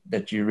hockey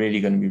that you're really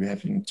going to be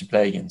having to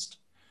play against.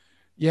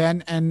 Yeah,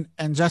 and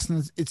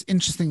Justin, it's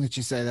interesting that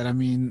you say that. I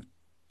mean,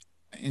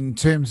 in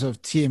terms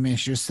of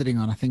TMS, you're sitting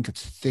on, I think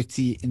it's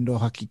 30 indoor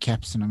hockey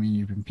caps, and I mean,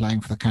 you've been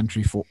playing for the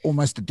country for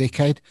almost a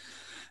decade,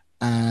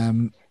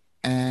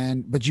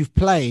 but you've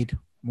played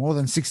more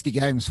than 60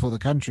 games for the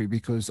country,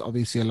 because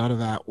obviously a lot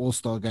of our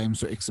all-star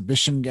games were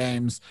exhibition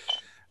games.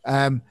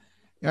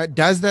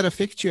 Does that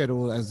affect you at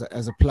all as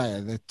a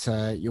player,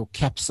 that your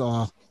caps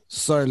are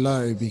so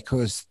low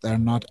because they're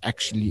not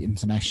actually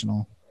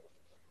international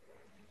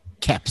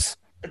caps?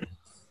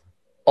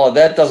 Oh,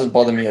 that doesn't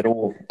bother me at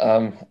all.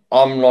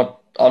 I'm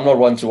not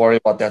one to worry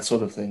about that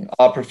sort of thing.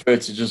 I prefer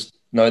to just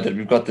know that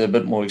we've got a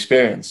bit more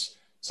experience.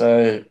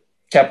 So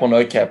cap or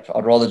no cap,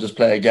 I'd rather just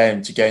play a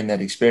game to gain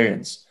that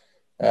experience.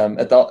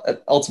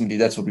 Ultimately,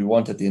 that's what we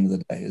want at the end of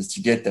the day, is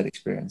to get that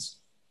experience.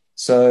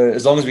 So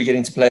as long as we're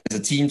getting to play as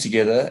a team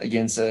together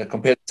against a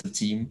competitive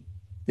team,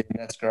 then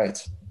that's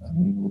great.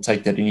 We'll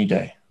take that any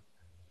day.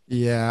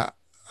 Yeah.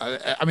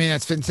 I mean,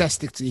 it's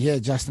fantastic to hear,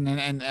 Justin.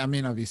 And I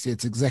mean, obviously,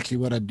 it's exactly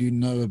what I do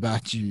know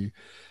about you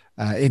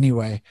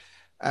anyway.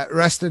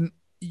 Rustin,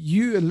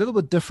 you a little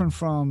bit different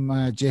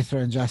from Jethro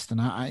and Justin.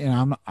 I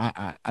know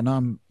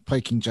I'm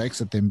poking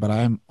jokes at them, but I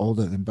am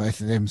older than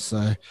both of them.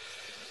 So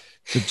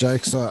the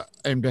jokes are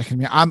aimed back at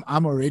me.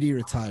 I'm already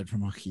retired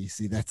from hockey.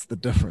 See, that's the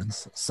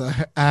difference. So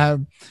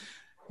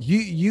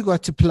you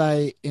got to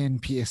play in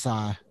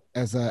PSI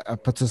as a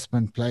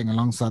participant, playing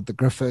alongside the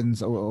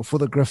Griffins or for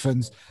the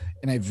Griffins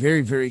in a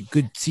very, very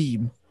good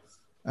team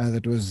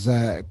that was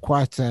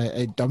quite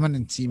a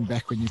dominant team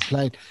back when you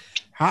played.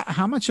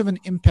 How much of an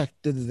impact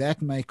did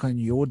that make on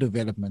your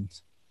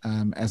development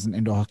as an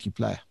indoor hockey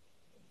player?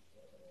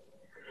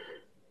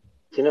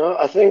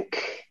 I think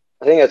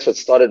that's what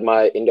started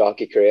my indoor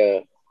hockey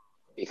career,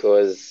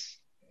 because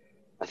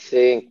I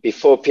think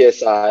before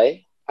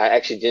PSI, I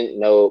actually didn't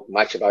know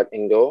much about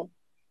indoor.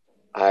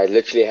 I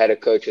literally had a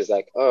coach who's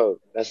like, "Oh,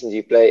 Dustin, do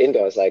you play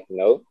indoor?" I was like,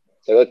 "No."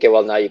 So, okay,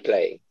 well, now you're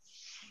playing.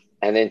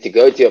 And then to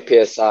go to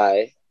your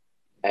PSI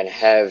and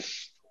have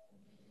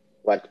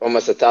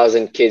almost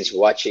 1,000 kids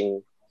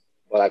watching,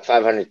 or like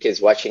 500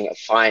 kids watching a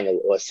final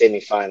or a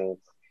semi-final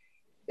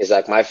is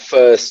like my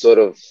first sort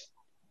of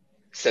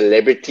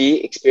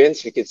celebrity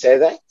experience, we could say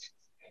that,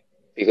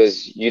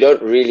 because you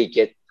don't really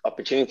get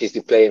opportunities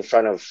to play in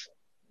front of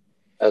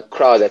a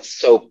crowd that's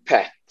so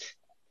packed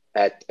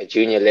at a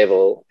junior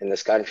level in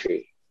this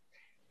country.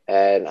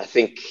 And I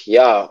think,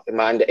 in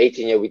my under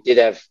 18 year, we did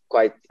have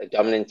quite a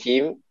dominant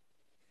team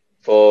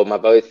for my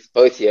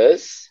both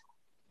years.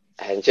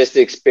 And just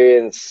to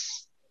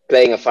experience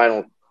playing a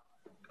final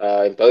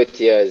in both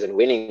years and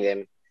winning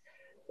them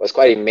was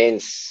quite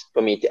immense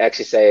for me to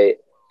actually say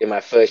in my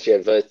first year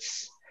at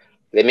Wits,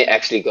 let me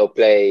actually go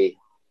play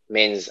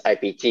men's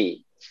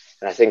IPT.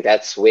 And I think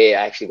that's where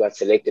I actually got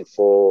selected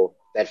for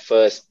that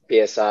first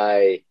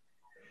PSI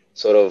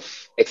sort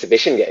of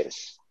exhibition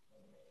games.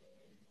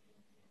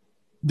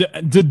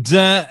 Did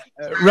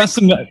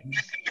Rustin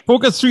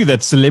talk us through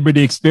that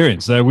celebrity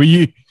experience? Were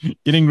you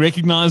getting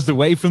recognized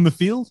away from the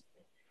field?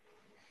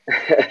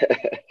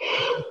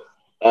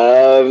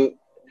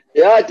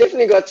 I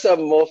definitely got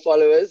some more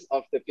followers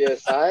of the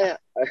PSI.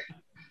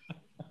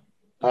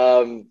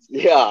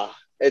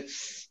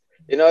 It's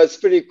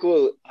pretty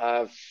cool.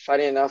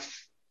 Funny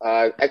enough,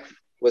 I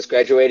was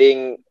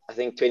graduating, I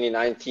think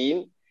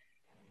 2019,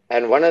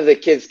 and one of the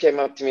kids came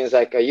up to me and was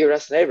like, "Are you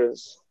Rustin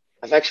Abrams?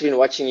 I've actually been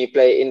watching you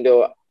play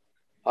indoor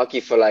hockey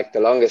for like the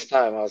longest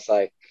time." I was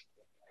like,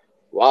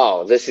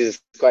 wow, this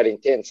is quite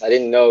intense. I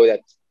didn't know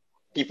that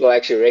people are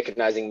actually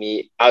recognizing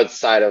me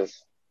outside of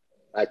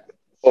like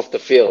off the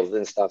field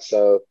and stuff.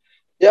 So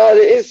there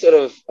is sort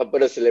of a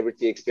bit of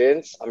celebrity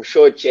experience. I'm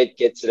sure Jet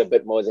gets it a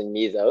bit more than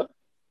me though.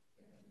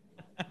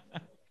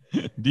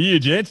 Do you,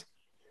 Jet?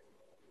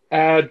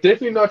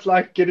 Definitely not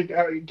like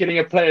getting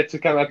a player to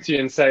come up to you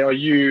and say, "Are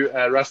you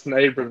Rustin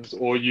Abrams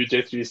or you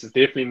Jet Reese?"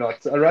 Definitely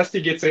not.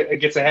 Rusty gets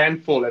a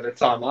handful at a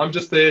time. I'm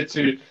just there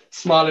to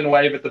smile and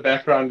wave at the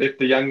background, let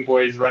the young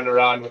boys run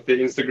around with their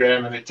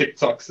Instagram and their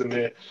TikToks and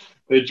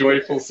their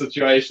joyful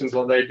situations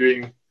while they're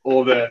doing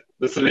all the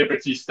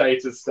celebrity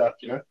status stuff,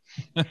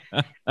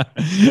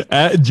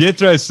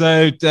 Jethro,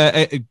 so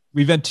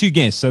we've had two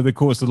guests over the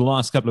course of the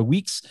last couple of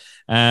weeks.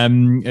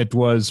 It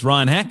was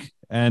Ryan Hack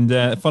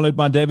and followed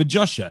by David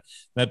Joshua.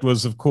 That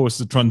was, of course,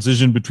 the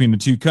transition between the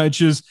two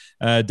coaches,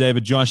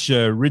 David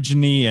Joshua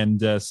originally, and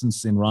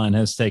since then Ryan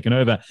has taken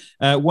over.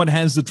 What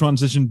has the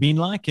transition been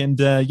like? And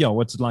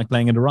what's it like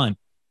playing under Ryan?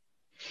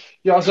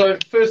 Yeah, so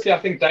firstly, I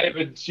think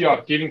David,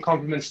 giving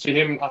compliments to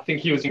him, I think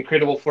he was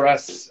incredible for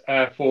us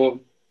for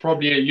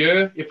probably a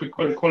year, if we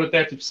could call it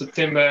that,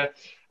 September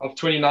of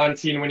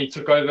 2019 when he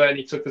took over and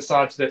he took the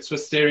side to that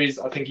Swiss series.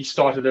 I think he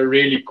started a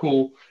really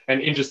cool and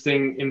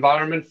interesting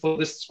environment for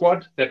this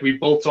squad that we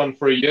built on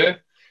for a year.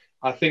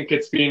 I think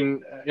it's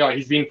been,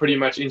 he's been pretty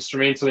much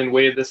instrumental in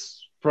where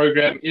this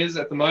program is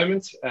at the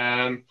moment.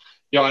 And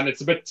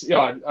it's a bit,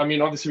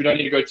 obviously we don't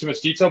need to go too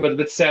much detail, but a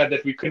bit sad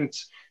that we couldn't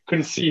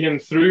see him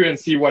through and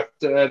see what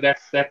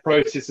that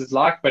process is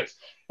like. But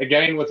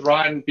again, with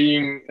Ryan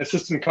being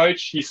assistant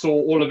coach, he saw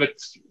all of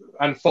it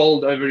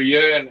unfold over a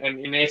year. And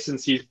in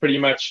essence, he's pretty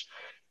much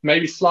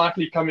maybe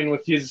slightly come in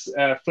with his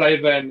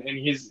flavor and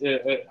his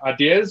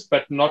ideas,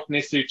 but not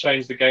necessarily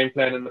change the game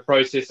plan and the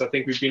process. I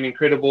think we've been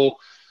incredible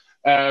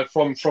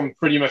from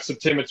pretty much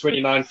September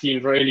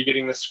 2019, really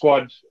getting the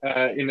squad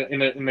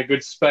in a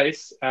good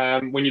space.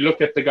 When you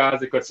look at the guys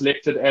that got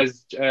selected,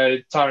 as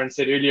Tyron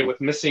said earlier,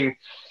 with missing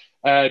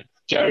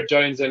Jared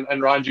Jones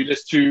and Ryan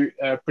Julius, two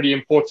pretty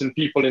important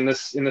people in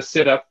this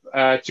setup,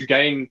 to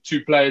gain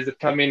two players that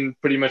come in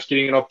pretty much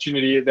getting an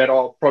opportunity that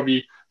are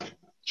probably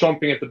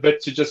chomping at the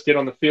bit to just get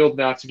on the field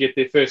now to get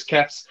their first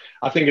caps.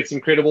 I think it's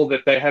incredible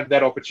that they have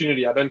that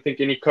opportunity. I don't think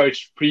any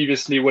coach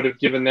previously would have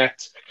given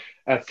that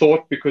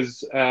thought,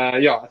 because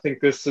I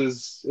think this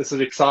is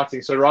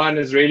exciting. So Ryan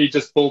is really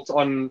just built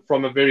on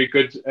from a very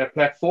good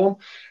platform.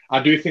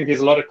 I do think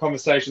there's a lot of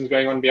conversations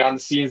going on behind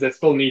the scenes that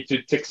still need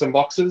to tick some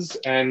boxes.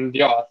 And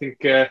I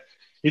think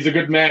he's a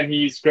good man.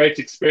 He's great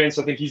experience.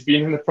 I think he's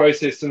been in the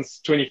process since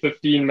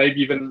 2015,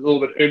 maybe even a little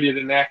bit earlier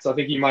than that. I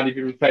think he might have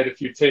even played a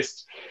few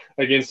tests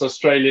against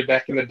Australia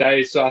back in the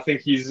day. So I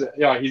think he's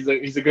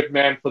a good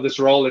man for this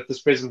role at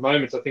this present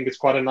moment. I think it's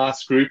quite a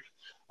nice group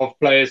of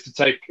players to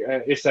take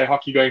SA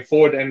hockey going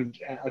forward. And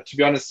to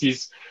be honest,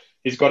 he's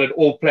got it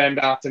all planned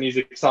out, and he's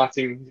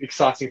exciting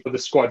for the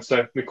squad.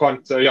 So we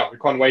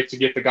can't wait to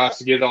get the guys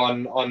together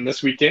on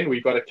this weekend.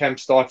 We've got a camp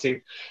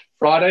starting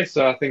Friday,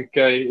 so I think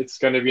it's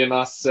going to be a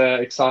nice,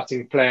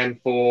 exciting plan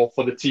for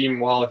the team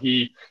while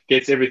he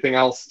gets everything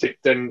else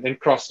ticked and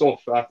crossed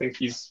off. I think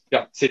he's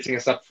setting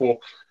us up for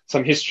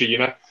some history,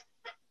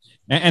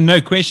 And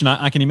no question,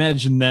 I can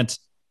imagine that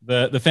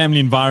the family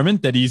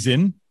environment that he's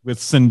in, with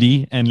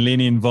Cindy and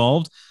Lenny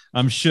involved,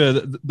 I'm sure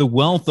that the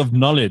wealth of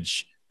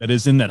knowledge that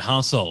is in that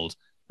household,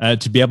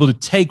 to be able to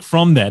take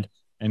from that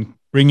and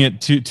bring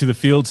it to the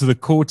field, to the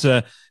court,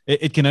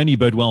 it can only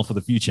bode well for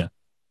the future.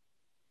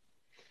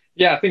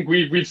 Yeah, I think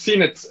we've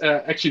seen it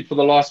actually for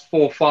the last 4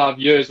 or 5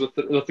 years with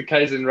the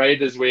KZN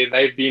Raiders, where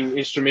they've been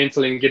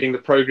instrumental in getting the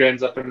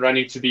programs up and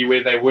running to be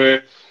where they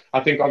were. I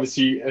think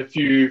obviously a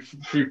few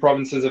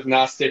provinces have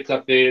now stepped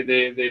up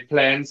their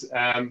plans,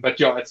 but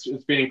yeah, it's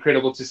been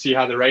incredible to see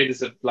how the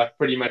Raiders have like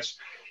pretty much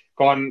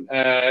gone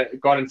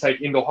and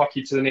take indoor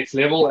hockey to the next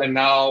level. And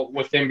now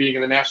with them being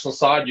in the national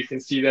side, you can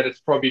see that it's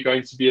probably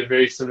going to be a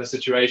very similar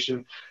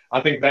situation.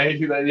 I think I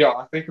think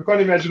I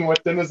can't imagine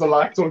what dinners are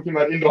like talking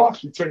about indoor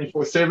hockey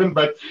 24/7,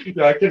 but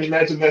yeah, I can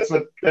imagine that's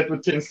what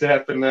tends to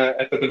happen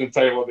at the dinner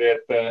table there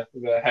at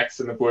the Hacks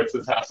and the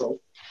Boertz's household.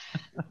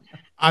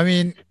 I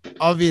mean,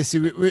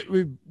 obviously,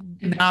 we're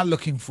now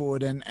looking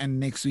forward, and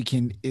next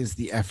weekend is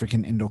the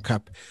African Indoor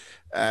Cup.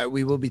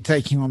 We will be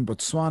taking on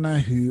Botswana,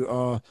 who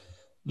are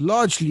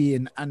largely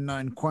an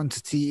unknown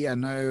quantity. I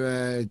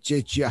know,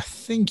 Jeji, I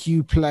think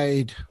you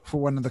played for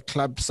one of the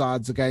club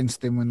sides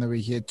against them when they were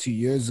here 2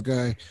 years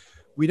ago.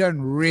 We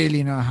don't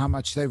really know how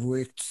much they've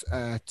worked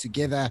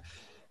together,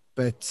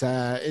 but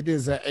it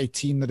is a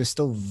team that is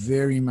still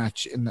very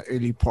much in the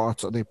early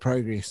part of their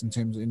progress in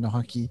terms of indoor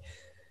hockey.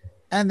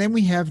 And then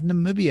we have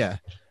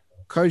Namibia,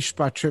 coached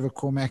by Trevor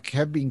Cormack,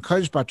 have been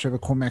coached by Trevor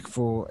Cormack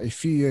for a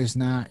few years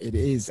now. It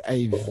is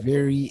a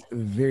very,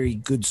 very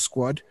good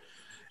squad.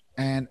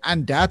 And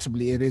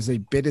undoubtedly, it is a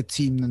better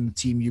team than the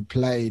team you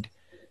played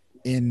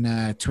in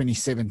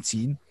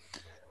 2017.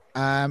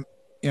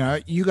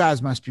 You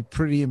guys must be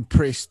pretty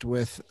impressed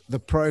with the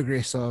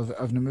progress of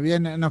Namibia.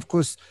 And of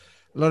course,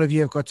 a lot of you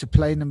have got to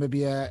play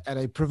Namibia at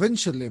a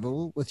provincial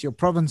level with your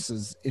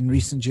provinces in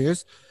recent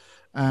years.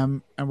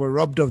 And were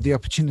robbed of the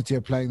opportunity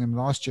of playing them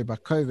last year by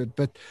COVID.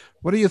 But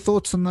what are your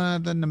thoughts on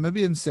the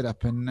Namibian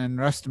setup? And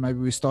Rust, maybe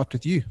we start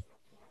with you.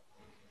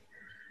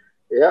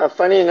 Yeah,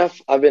 funny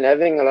enough, I've been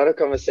having a lot of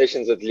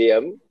conversations with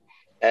Liam,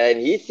 and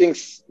he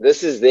thinks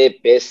this is their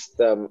best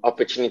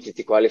opportunity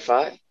to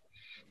qualify.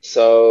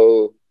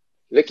 So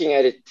looking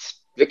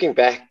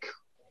back,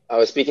 I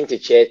was speaking to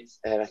Chet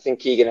and I think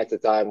Keegan at the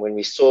time when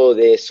we saw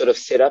their sort of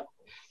setup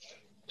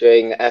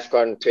during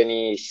AFCON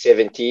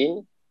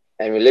 2017,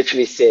 and we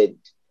literally said,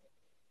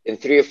 in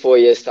 3 or 4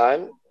 years'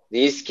 time,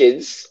 these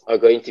kids are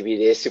going to be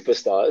their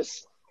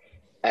superstars.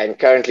 And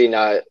currently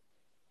now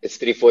it's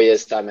 3 or 4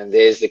 years' time, and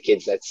there's the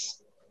kids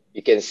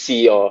you can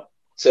see are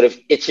sort of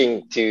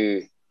itching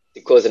to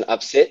cause an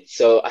upset.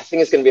 So I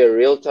think it's going to be a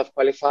real tough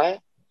qualifier.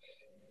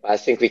 But I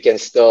think we can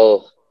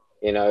still,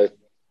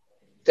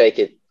 take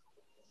it.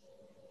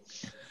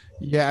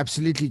 Yeah,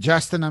 absolutely.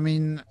 Justin, I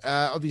mean,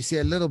 obviously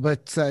a little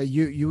bit,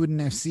 you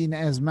wouldn't have seen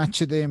as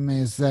much of them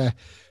as,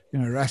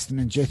 Rustin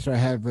and Jethro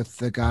have with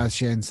the guys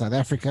here in South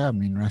Africa. I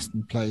mean,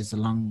 Rustin plays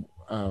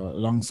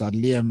alongside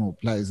Liam or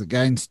plays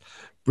against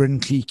Bryn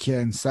Cleek here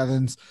in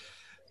Southerns.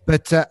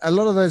 But a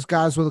lot of those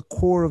guys were the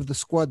core of the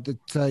squad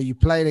that you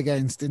played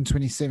against in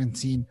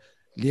 2017.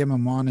 Liam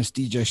Amanus,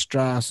 DJ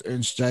Strauss,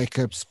 Ernst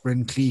Jacobs,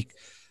 Bryn Cleek.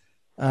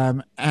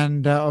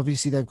 And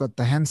obviously they've got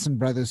the Hansen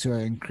brothers who are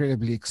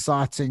incredibly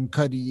exciting.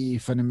 Cody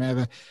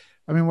Fanimeva.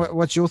 I mean,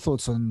 what's your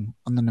thoughts on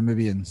the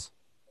Namibians?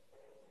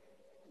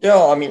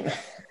 Yeah, I mean,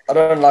 I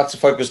don't like to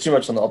focus too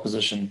much on the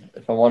opposition,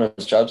 if I'm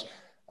honest, Chubbs.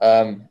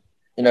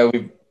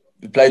 We've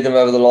played them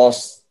over the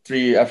last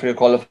 3 Africa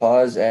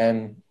qualifiers,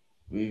 and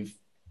we've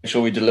made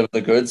sure we deliver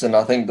the goods. And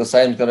I think the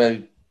same is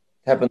going to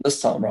happen this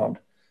time around.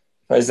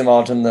 Suss them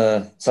out in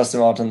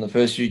the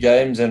first few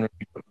games, and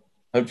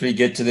hopefully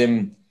get to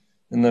them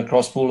in the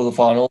cross pool of the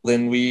final.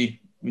 Then we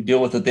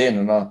deal with it then.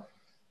 And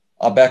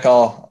I back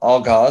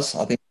our guys.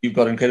 I think you've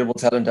got incredible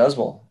talent as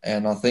well,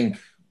 and I think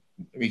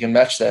we can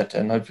match that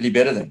and hopefully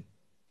better them.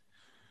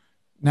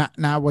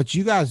 Now, what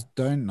you guys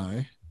don't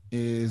know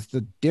is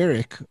that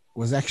Derek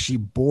was actually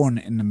born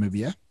in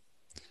Namibia,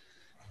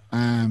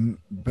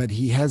 but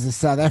he has a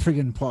South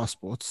African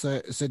passport. So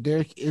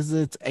Derek, is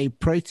it a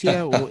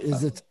Protea or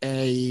is it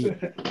a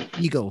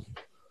eagle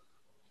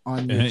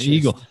on your chest?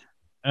 Eagle.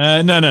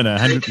 No,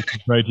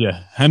 100%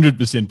 Protea.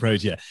 100%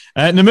 Protea.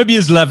 Namibia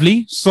is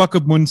lovely.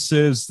 Swakopmund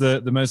serves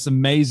the most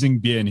amazing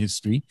beer in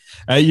history.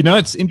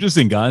 It's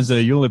interesting, guys.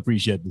 You'll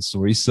appreciate the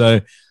story. So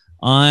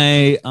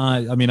I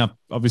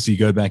obviously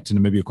go back to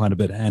Namibia quite a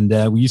bit, and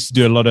we used to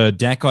do a lot of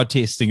Dakar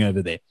testing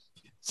over there.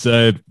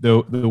 So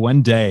the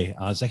one day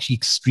I was actually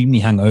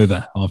extremely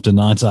hungover after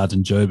night out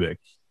in Joburg,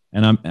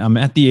 and I'm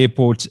at the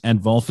airport at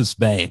Walvis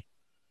Bay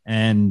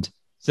and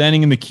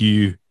standing in the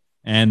queue.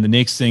 And the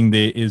next thing,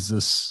 there is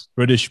this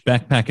British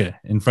backpacker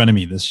in front of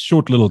me, this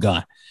short little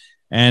guy.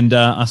 And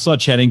I start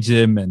chatting to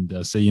him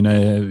and say,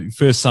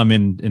 first time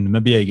in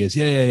Namibia. He goes,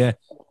 yeah.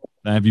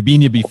 Have you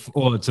been here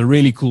before? It's a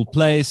really cool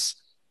place.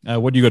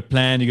 What do you got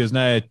planned? He goes,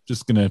 no,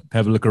 just going to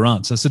have a look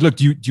around. So I said, look,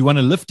 do you want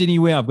to lift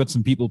anywhere? I've got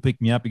some people pick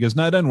me up. He goes,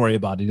 no, don't worry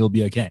about it. It'll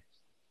be okay.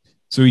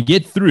 So we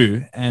get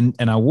through and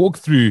I walk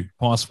through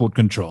passport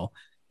control.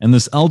 And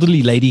this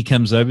elderly lady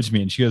comes over to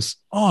me and she goes,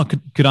 oh,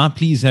 could I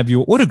please have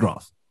your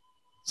autograph?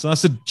 So I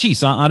said,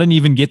 geez, I don't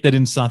even get that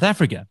in South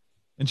Africa.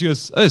 And she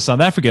goes, oh, South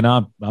Africa?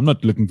 No, I'm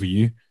not looking for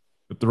you.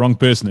 But the wrong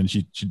person. And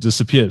she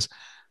disappears.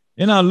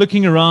 And I'm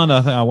looking around.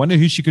 I wonder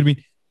who she could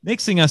be.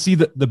 Next thing I see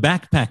the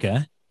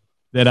backpacker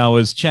that I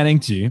was chatting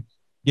to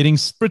getting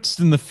spritzed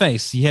in the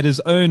face. He had his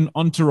own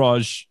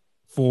entourage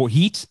for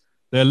heat.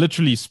 They're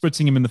literally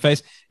spritzing him in the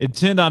face. It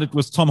turned out it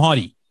was Tom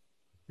Hardy,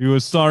 who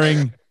was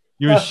starring,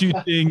 he was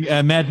shooting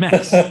Mad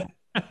Max.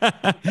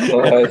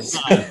 Nice.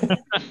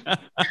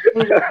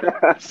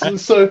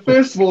 So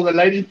first of all, the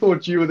lady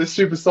thought you were the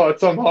superstar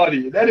Tom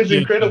Hardy. That is an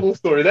incredible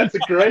story. That's a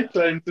great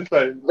claim to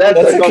fame.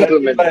 That's a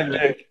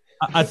compliment.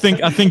 I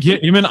think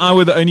him and I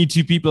were the only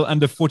two people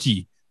under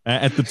 40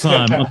 at the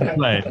time on the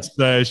plane.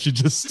 So she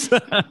just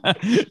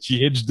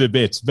she hedged her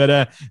bets.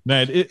 But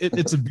no,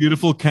 it's a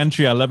beautiful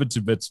country. I love it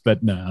to bits.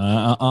 But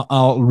no,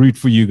 I'll root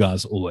for you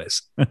guys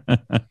always.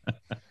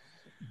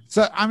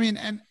 So I mean,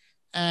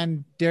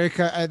 and Derek,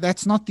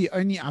 that's not the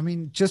only. I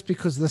mean, just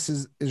because this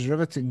is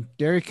riveting,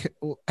 Derek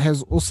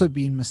has also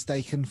been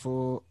mistaken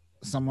for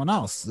someone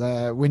else.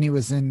 When he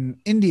was in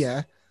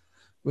India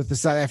with the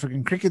South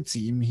African cricket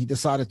team, he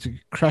decided to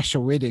crash a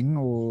wedding,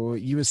 or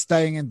he was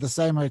staying in the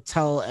same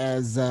hotel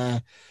as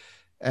the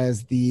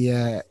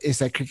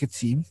SA cricket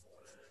team,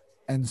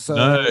 and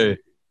so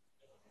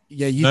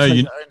you tell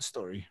your own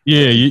story.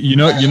 Yeah, you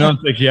know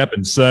what's actually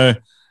happened. So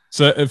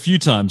a few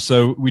times.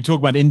 So we talk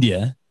about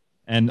India.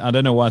 And I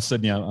don't know why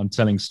suddenly I'm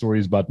telling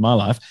stories about my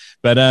life,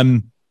 but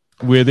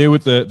we're there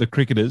with the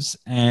cricketers,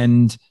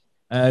 and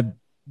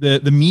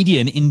the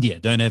media in India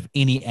don't have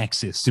any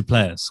access to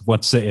players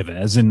whatsoever,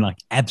 as in like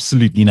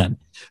absolutely none.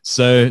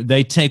 So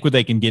they take what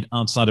they can get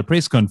outside of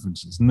press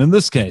conferences. And in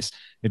this case,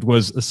 it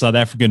was a South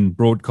African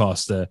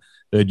broadcaster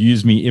that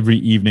used me every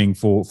evening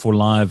for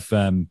live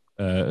a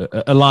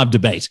live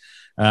debate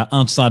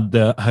outside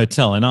the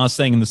hotel. And I was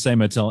staying in the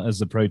same hotel as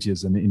the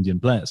Proteas and the Indian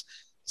players.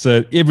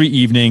 So every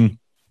evening,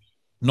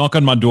 knock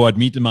on my door, I'd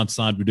meet them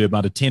outside. We'd do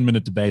about a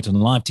 10-minute debate on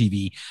live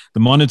TV. The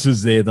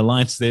monitor's there, the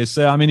light's there.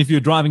 So, I mean, if you're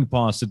driving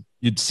past it,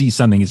 you'd see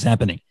something is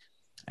happening.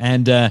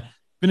 And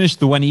finished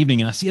the one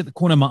evening, and I see at the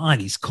corner of my eye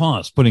these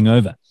cars pulling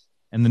over.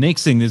 And the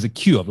next thing, there's a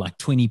queue of like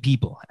 20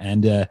 people.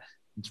 And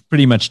it's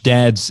pretty much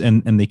dads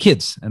and their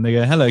kids. And they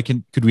go, hello,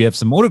 could we have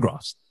some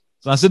autographs?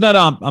 So I said,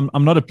 no,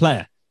 I'm not a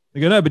player.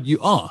 They go, no, but you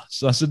are.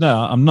 So I said, no,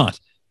 I'm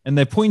not. And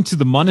they point to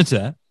the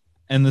monitor,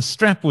 and the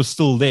strap was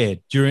still there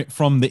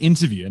from the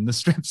interview. And the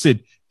strap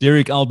said,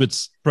 Derek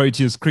Alberts,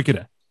 Proteas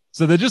cricketer.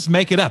 So they just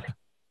make it up.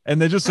 And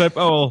they just hope,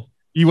 oh, well,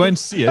 you won't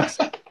see it.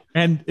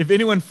 And if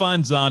anyone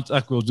finds out,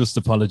 I will just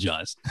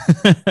apologize.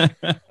 and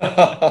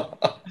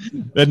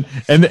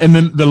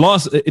then the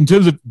last, in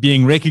terms of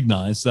being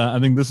recognized, I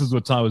think this is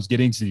what Ty was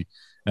getting to.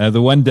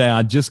 The one day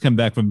I'd just come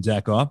back from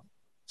Dakar.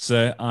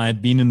 So I had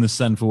been in the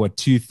sun for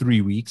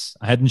 2-3 weeks.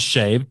 I hadn't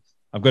shaved.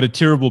 I've got a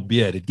terrible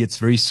beard. It gets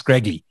very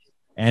scraggly.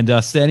 And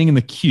standing in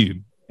the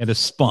queue at a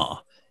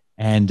spa,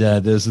 and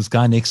there's this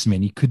guy next to me,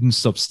 and he couldn't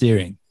stop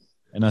staring.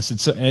 And I said,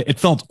 so it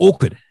felt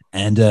awkward.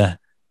 And I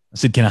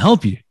said, can I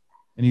help you?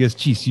 And he goes,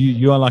 geez,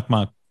 you are like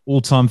my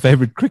all-time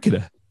favorite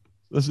cricketer.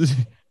 I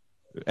said,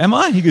 am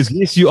I? He goes,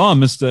 yes, you are,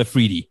 Mr.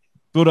 Freedy.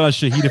 Thought I was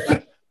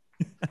Shahid.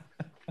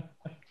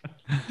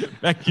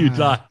 Back to you,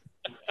 Ty.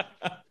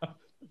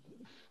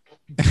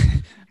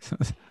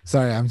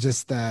 Sorry, I'm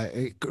just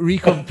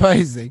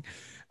recomposing.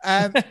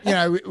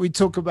 We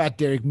talk about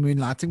Derek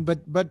moonlighting,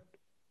 but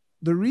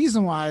the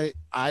reason why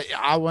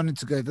I wanted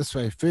to go this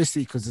way,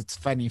 firstly, because it's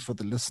funny for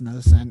the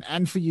listeners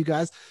and for you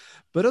guys,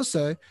 but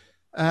also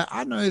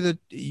I know that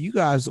you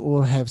guys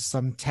all have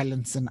some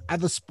talents in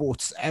other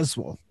sports as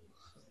well.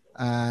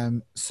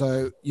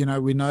 So,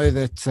 we know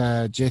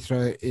that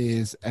Jethro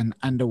is an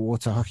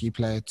underwater hockey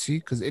player too,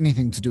 because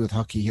anything to do with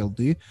hockey he'll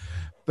do.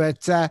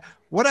 But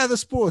what other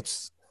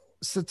sports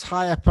sits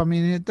high up? I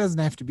mean, it doesn't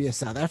have to be a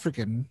South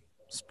African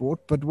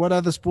sport, but what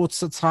other sports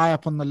sits high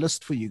up on the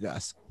list for you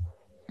guys?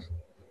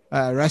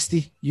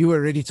 Rusty, you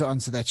were ready to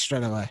answer that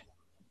straight away.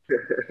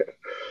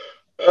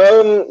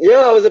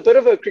 I was a bit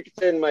of a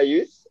cricketer in my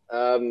youth.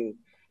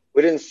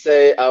 Wouldn't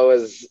say I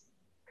was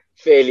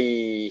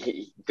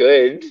fairly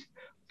good,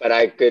 but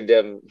I could,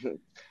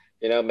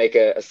 make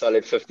a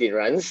solid 15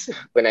 runs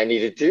when I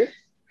needed to.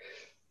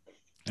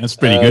 That's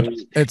pretty good.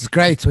 It's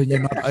great when you're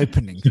not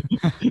opening.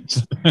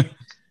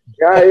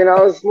 I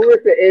was more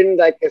at the end,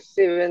 like a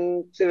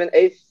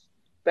 7-8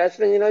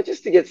 batsman,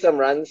 just to get some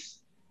runs,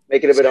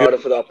 make it a bit harder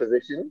for the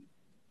opposition.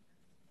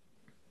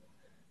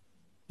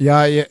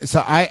 Yeah.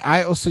 So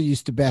I also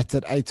used to bat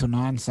at 8 or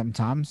 9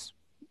 sometimes.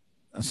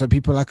 So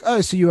people are like, oh,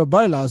 so you were a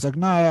bowler? I was like,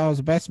 no, I was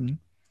a batsman.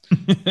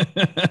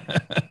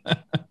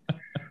 I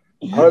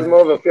was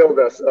more of a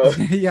fielder, so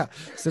yeah.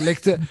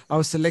 I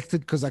was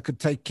selected because I could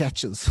take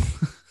catches.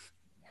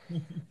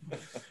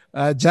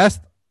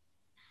 Just.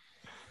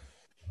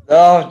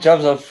 No,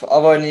 Jabs, I've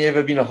only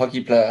ever been a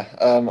hockey player.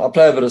 I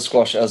play a bit of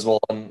squash as well,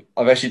 and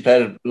I've actually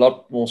played a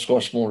lot more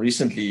squash more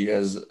recently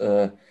as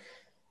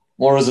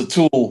more as a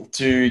tool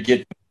to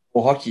get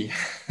more hockey.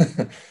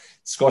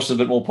 Squash is a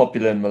bit more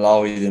popular in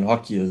Malawi than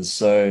hockey is,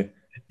 so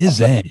is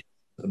that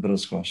a bit of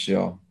squash?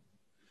 Yeah,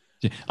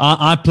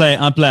 I play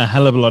a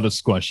hell of a lot of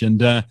squash,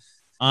 and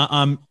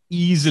I'm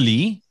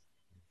easily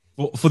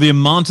for the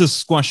amount of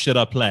squash that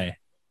I play,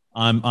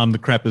 I'm the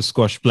crappiest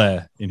squash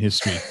player in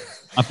history.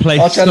 I play.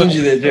 I'll challenge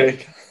you there,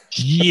 Derek.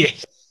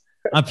 Yes.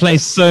 I play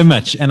so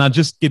much and I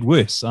just get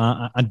worse.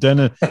 I don't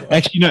know.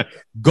 Actually, no,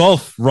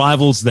 golf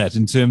rivals that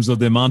in terms of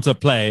the amount I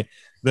play.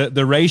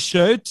 The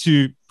ratio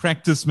to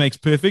practice makes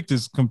perfect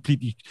is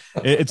completely,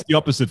 it's the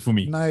opposite for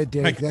me. No,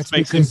 Derek, that's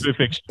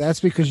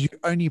because you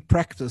only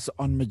practice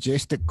on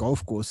majestic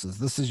golf courses.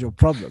 This is your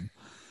problem.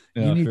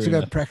 Yeah, you need to go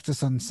enough.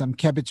 practice on some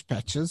cabbage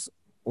patches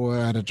or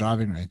at a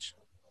driving range.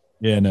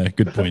 Yeah, no,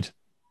 good point.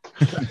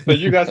 So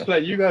you guys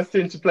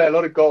tend to play a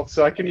lot of golf.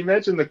 So I can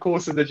imagine the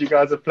courses that you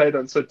guys have played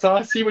on. So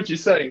I see what you're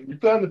saying. You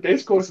play on the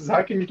best courses.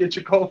 How can you get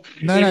your golf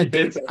any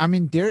better? I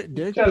mean,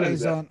 Derek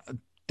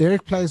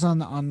plays on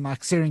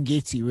like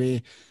Serengeti,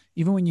 where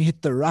even when you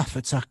hit the rough,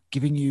 it's like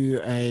giving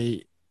you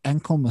a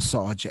ankle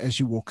massage as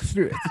you walk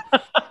through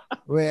it.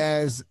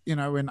 Whereas,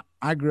 when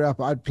I grew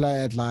up, I'd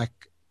play at like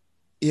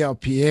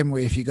ELPM,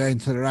 where if you go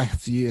into the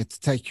rough, you had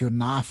to take your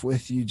knife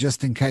with you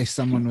just in case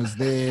someone was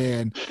there,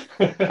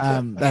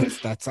 and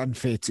that's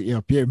unfair to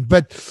ELPM.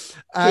 But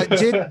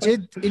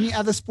Jed, any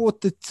other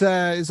sport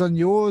that is on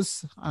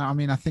yours? I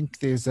mean, I think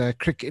there's a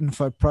Cricket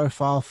Info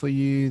profile for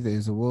you.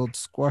 There's a World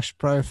Squash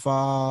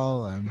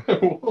profile.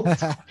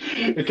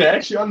 Okay,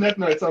 actually, on that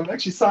note, I'm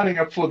actually signing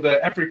up for the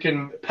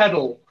African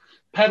paddle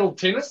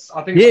tennis.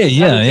 I think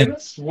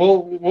tennis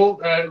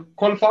World Cup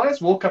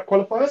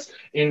qualifiers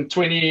in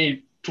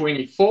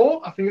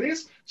 2024, I think it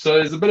is. So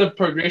there's a bit of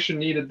progression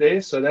needed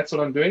there. So that's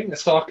what I'm doing.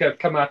 Osaka have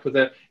come out with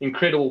an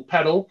incredible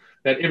paddle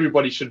that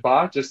everybody should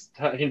buy. Just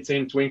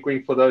hint, wink,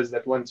 wink for those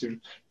that want to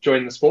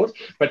join the sport.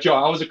 But yeah,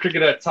 I was a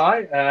cricketer at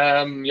Thai.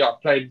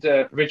 Played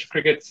provincial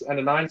cricket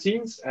under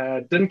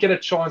 19s. Didn't get a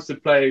chance to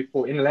play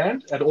for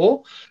Inland at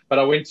all. But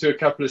I went to a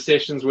couple of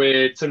sessions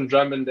where Tim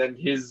Drummond and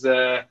his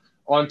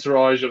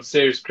entourage of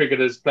serious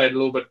cricketers played a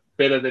little bit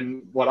better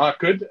than what I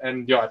could,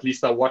 and at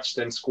least I watched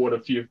and scored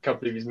a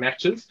couple of his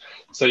matches.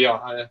 So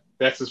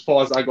that's as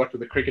far as I got with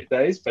the cricket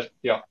days. But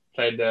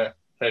played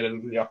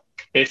in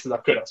best as I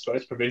could, I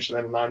suppose, provincial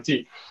under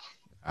 19.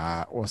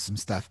 Awesome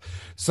stuff.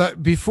 So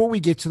before we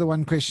get to the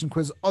one question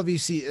quiz,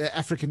 obviously the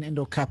African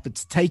Indoor Cup,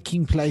 it's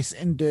taking place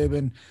in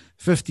Durban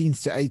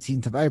 15th to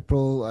 18th of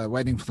April,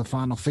 waiting for the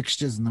final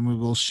fixtures, and then we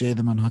will share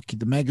them on Hockey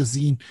the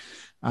Magazine,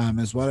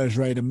 as well as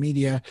Radar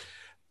Media.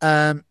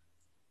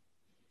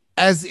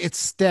 As it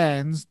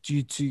stands,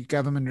 due to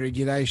government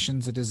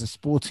regulations, it is a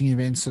sporting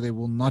event, so there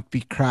will not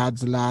be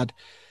crowds allowed.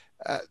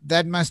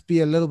 That must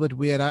be a little bit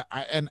weird.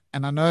 I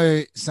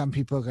know some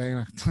people are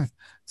going,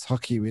 it's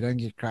hockey, we don't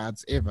get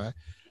crowds ever.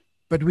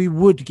 But we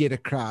would get a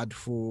crowd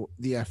for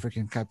the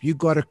African Cup. You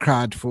got a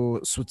crowd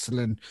for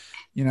Switzerland.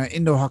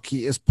 Indoor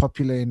hockey is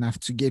popular enough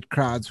to get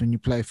crowds when you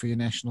play for your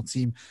national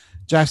team.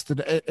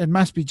 It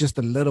must be just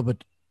a little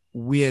bit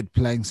weird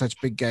playing such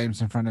big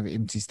games in front of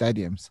empty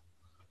stadiums.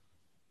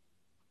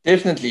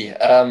 Definitely.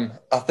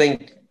 I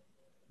think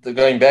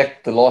going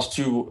back, the last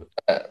two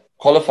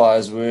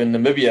qualifiers were in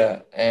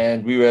Namibia,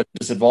 and we were at a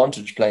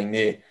disadvantage playing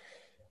there.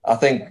 I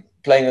think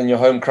playing on your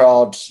home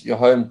crowd, your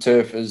home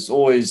turf is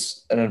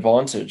always an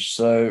advantage.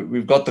 So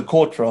we've got the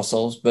court for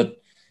ourselves,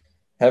 but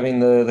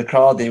having the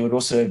crowd there would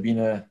also have been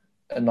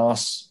a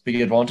nice big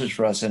advantage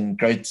for us and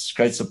great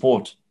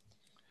support.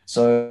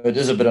 So it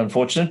is a bit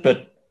unfortunate,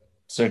 but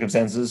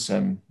circumstances,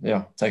 taken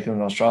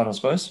in our stride, I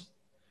suppose.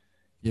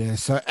 Yeah,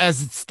 so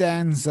as it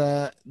stands,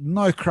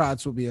 no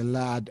crowds will be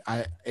allowed.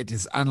 It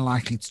is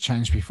unlikely to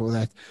change before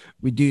that.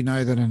 We do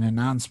know that an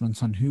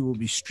announcement on who will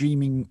be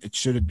streaming,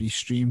 should it be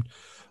streamed,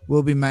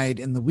 will be made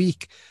in the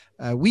week.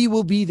 We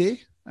will be there,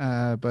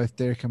 both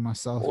Derek and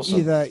myself,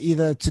 awesome.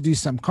 Either to do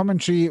some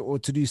commentary or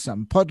to do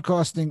some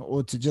podcasting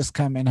or to just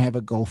come and have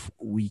a golf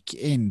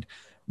weekend.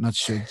 Not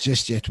sure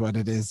just yet what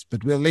it is,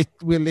 but we'll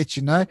let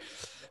you know.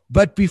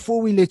 But before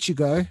we let you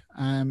go,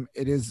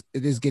 it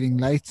is getting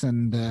late,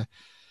 and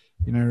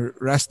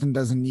Rustin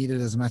doesn't need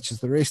it as much as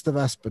the rest of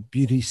us, but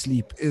beauty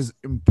sleep is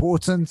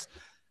important.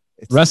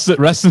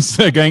 Rustin's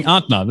going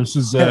out now. This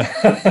is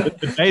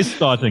the day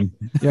starting.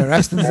 Yeah,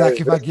 Rustin's like,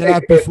 if I get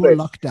out before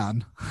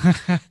lockdown.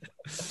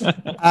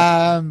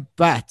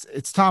 But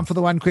it's time for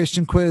the one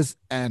question quiz,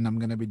 and I'm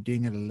going to be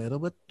doing it a little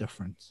bit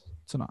different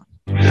tonight.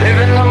 Live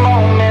in the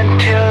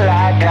moment till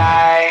I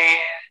die.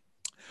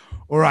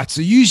 All right,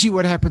 so usually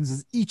what happens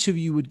is each of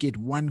you would get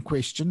one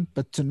question,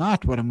 but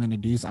tonight what I'm going to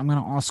do is I'm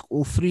going to ask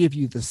all three of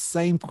you the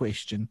same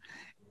question,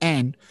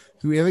 and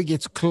whoever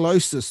gets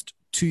closest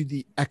to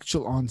the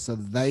actual answer,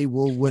 they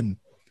will win.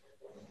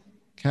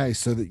 Okay,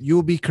 so that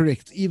you'll be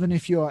correct. Even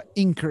if you are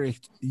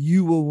incorrect,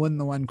 you will win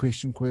the one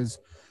question quiz.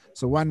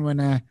 So one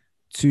winner,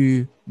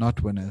 two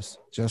not winners,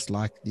 just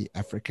like the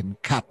African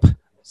Cup.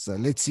 So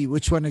let's see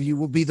which one of you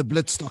will be the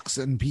Blitzstocks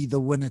and be the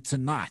winner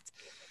tonight.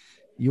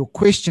 Your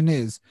question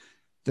is,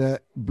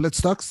 the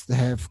Blitzstocks, they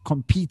have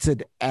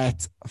competed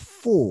at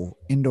 4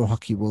 Indoor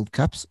Hockey World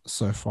Cups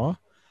so far.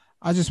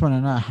 I just want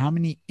to know, how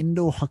many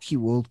Indoor Hockey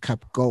World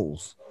Cup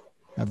goals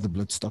have the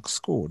Blitzstocks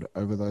scored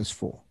over those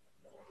 4?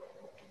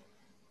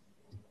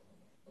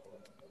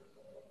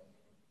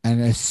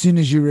 And as soon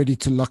as you're ready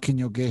to lock in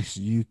your guess,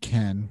 you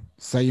can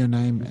say your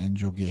name and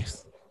your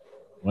guess.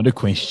 What a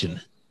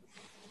question.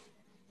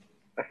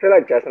 I feel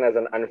like Justin has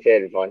an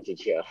unfair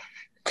advantage here.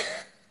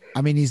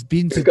 I mean, he's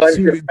been to He's gone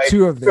through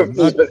two of them.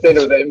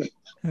 50% of them.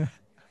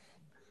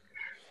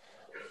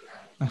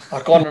 I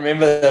can't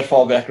remember that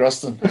far back,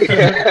 Rustin.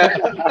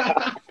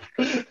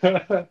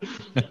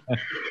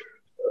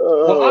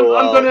 Well,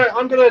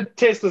 I'm gonna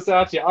test this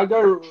out here.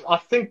 I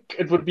think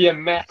it would be a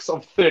max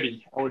of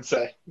 30. I would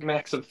say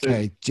max of 30.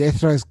 Okay,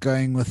 Jethro's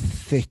going with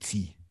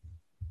 30.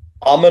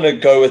 I'm going to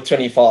go with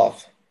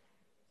 25.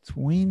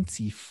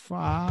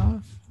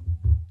 25.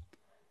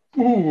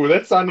 Ooh,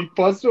 that's sounding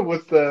positive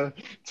with the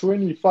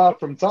 25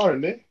 from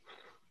Tyron there.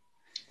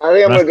 I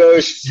think I'm going to go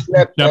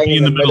slap bang Jumping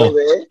in the middle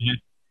there. Yeah.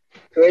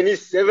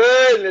 27.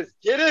 Let's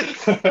get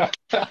it.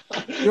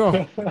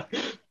 Yo.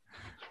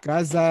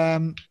 Guys,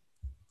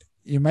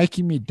 you're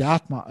making me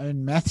doubt my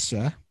own maths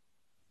here.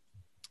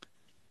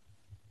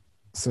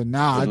 So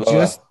now,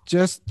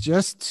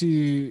 just to,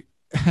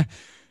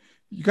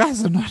 you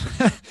guys are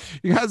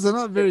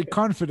not very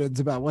confident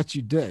about what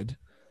you did.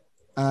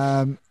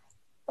 I'm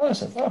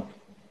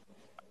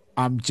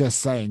just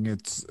saying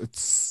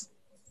it's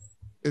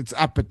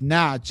up. But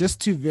now, just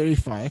to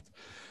verify it,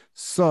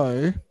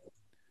 so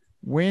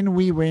when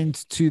we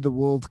went to the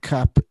World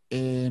Cup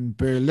in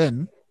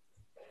Berlin,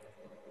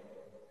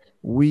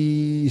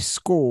 we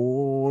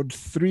scored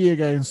 3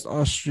 against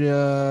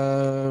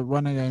Austria,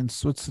 1 against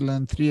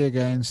Switzerland, 3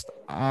 against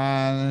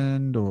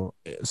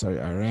Iran.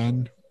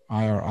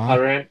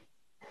 Iran.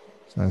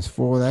 So that's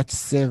 4, that's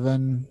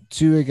 7.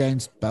 2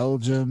 against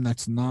Belgium,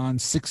 that's 9.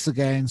 6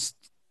 against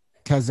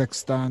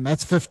Kazakhstan,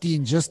 that's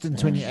 15 just in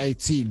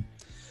 2018.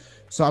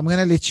 So I'm going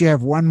to let you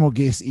have one more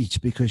guess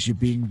each because you're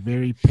being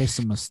very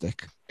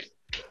pessimistic.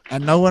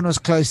 And no one was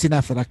close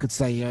enough that I could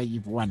say, yeah,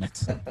 you've won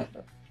it.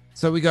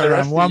 So we go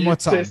around one more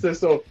time. Test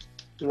this off.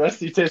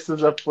 Rusty, test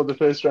this up for the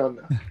first round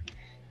now.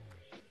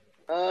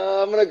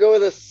 I'm going to go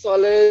with a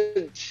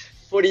solid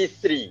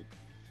 43.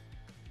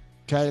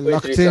 Okay, 43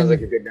 locked sounds in.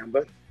 like a good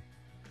number.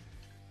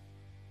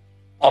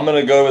 I'm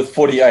going to go with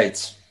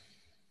 48.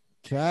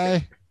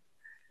 Okay.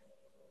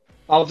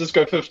 I'll just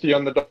go 50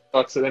 on the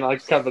dot, so then I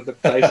cover the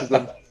bases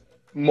and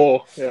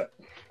more. Yeah.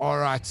 All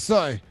right.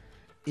 So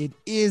it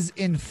is,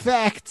 in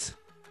fact,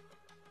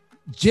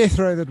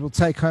 Jethro that will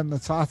take home the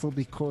title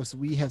because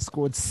we have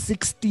scored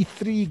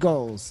 63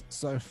 goals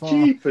so far.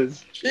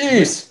 Jeepers.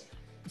 Jeez.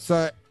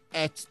 So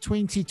at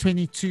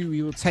 2022,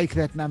 we will take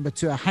that number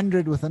to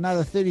 100 with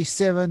another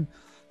 37,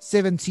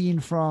 17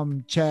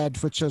 from Chad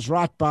Futcher's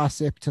right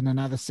bicep and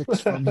another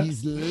 6 from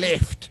his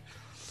left.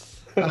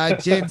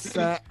 Gents,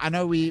 I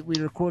know we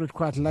recorded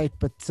quite late,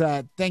 but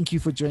thank you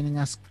for joining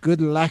us.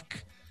 Good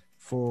luck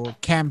for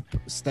camp.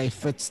 Stay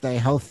fit, stay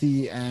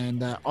healthy,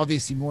 and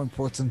obviously more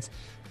important,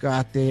 go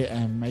out there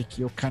and make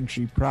your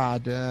country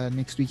proud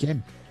next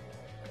weekend.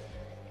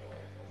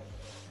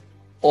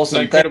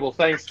 Awesome. Incredible.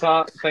 Thanks,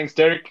 thanks,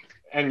 Derek.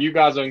 And you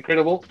guys are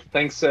incredible.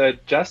 Thanks,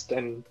 Just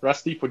and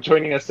Rusty, for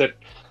joining us at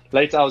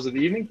late hours of the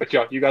evening. But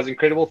yeah, you guys are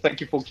incredible.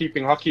 Thank you for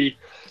keeping hockey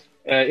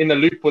in the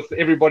loop with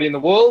everybody in the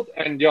world.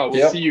 And yeah,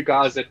 we'll see you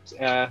guys at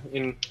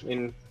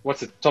in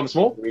what's it, Thomas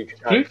More?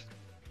 Kloof?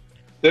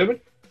 Durban?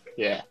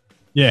 Yeah.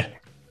 Yeah.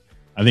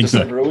 I think Just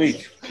so. under a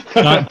week.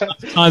 I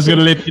was going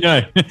to let you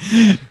know.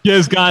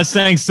 Cheers, guys.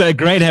 Thanks.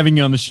 Great having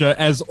you on the show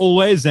as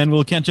always, and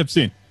we'll catch up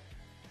soon.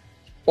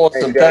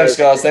 Awesome. Thanks,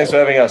 guys. Thanks for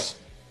having us.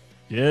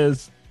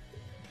 Cheers.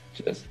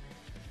 Cheers.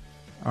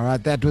 All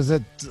right, that was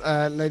it,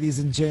 ladies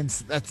and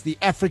gents. That's the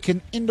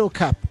African Indoor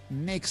Cup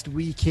next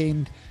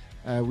weekend.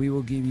 We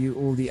will give you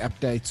all the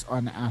updates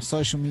on our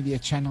social media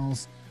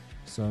channels.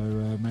 So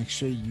make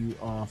sure you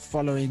are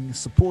following,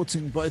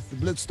 supporting both the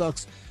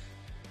Blitzstocks,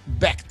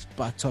 backed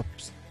by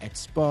Tops at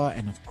Spa,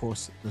 and of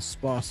course the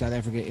Spa South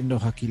Africa Indoor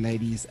Hockey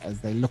ladies as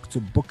they look to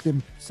book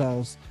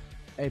themselves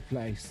a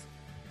place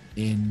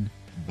in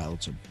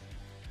Belgium.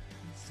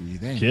 See you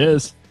then.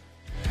 Cheers.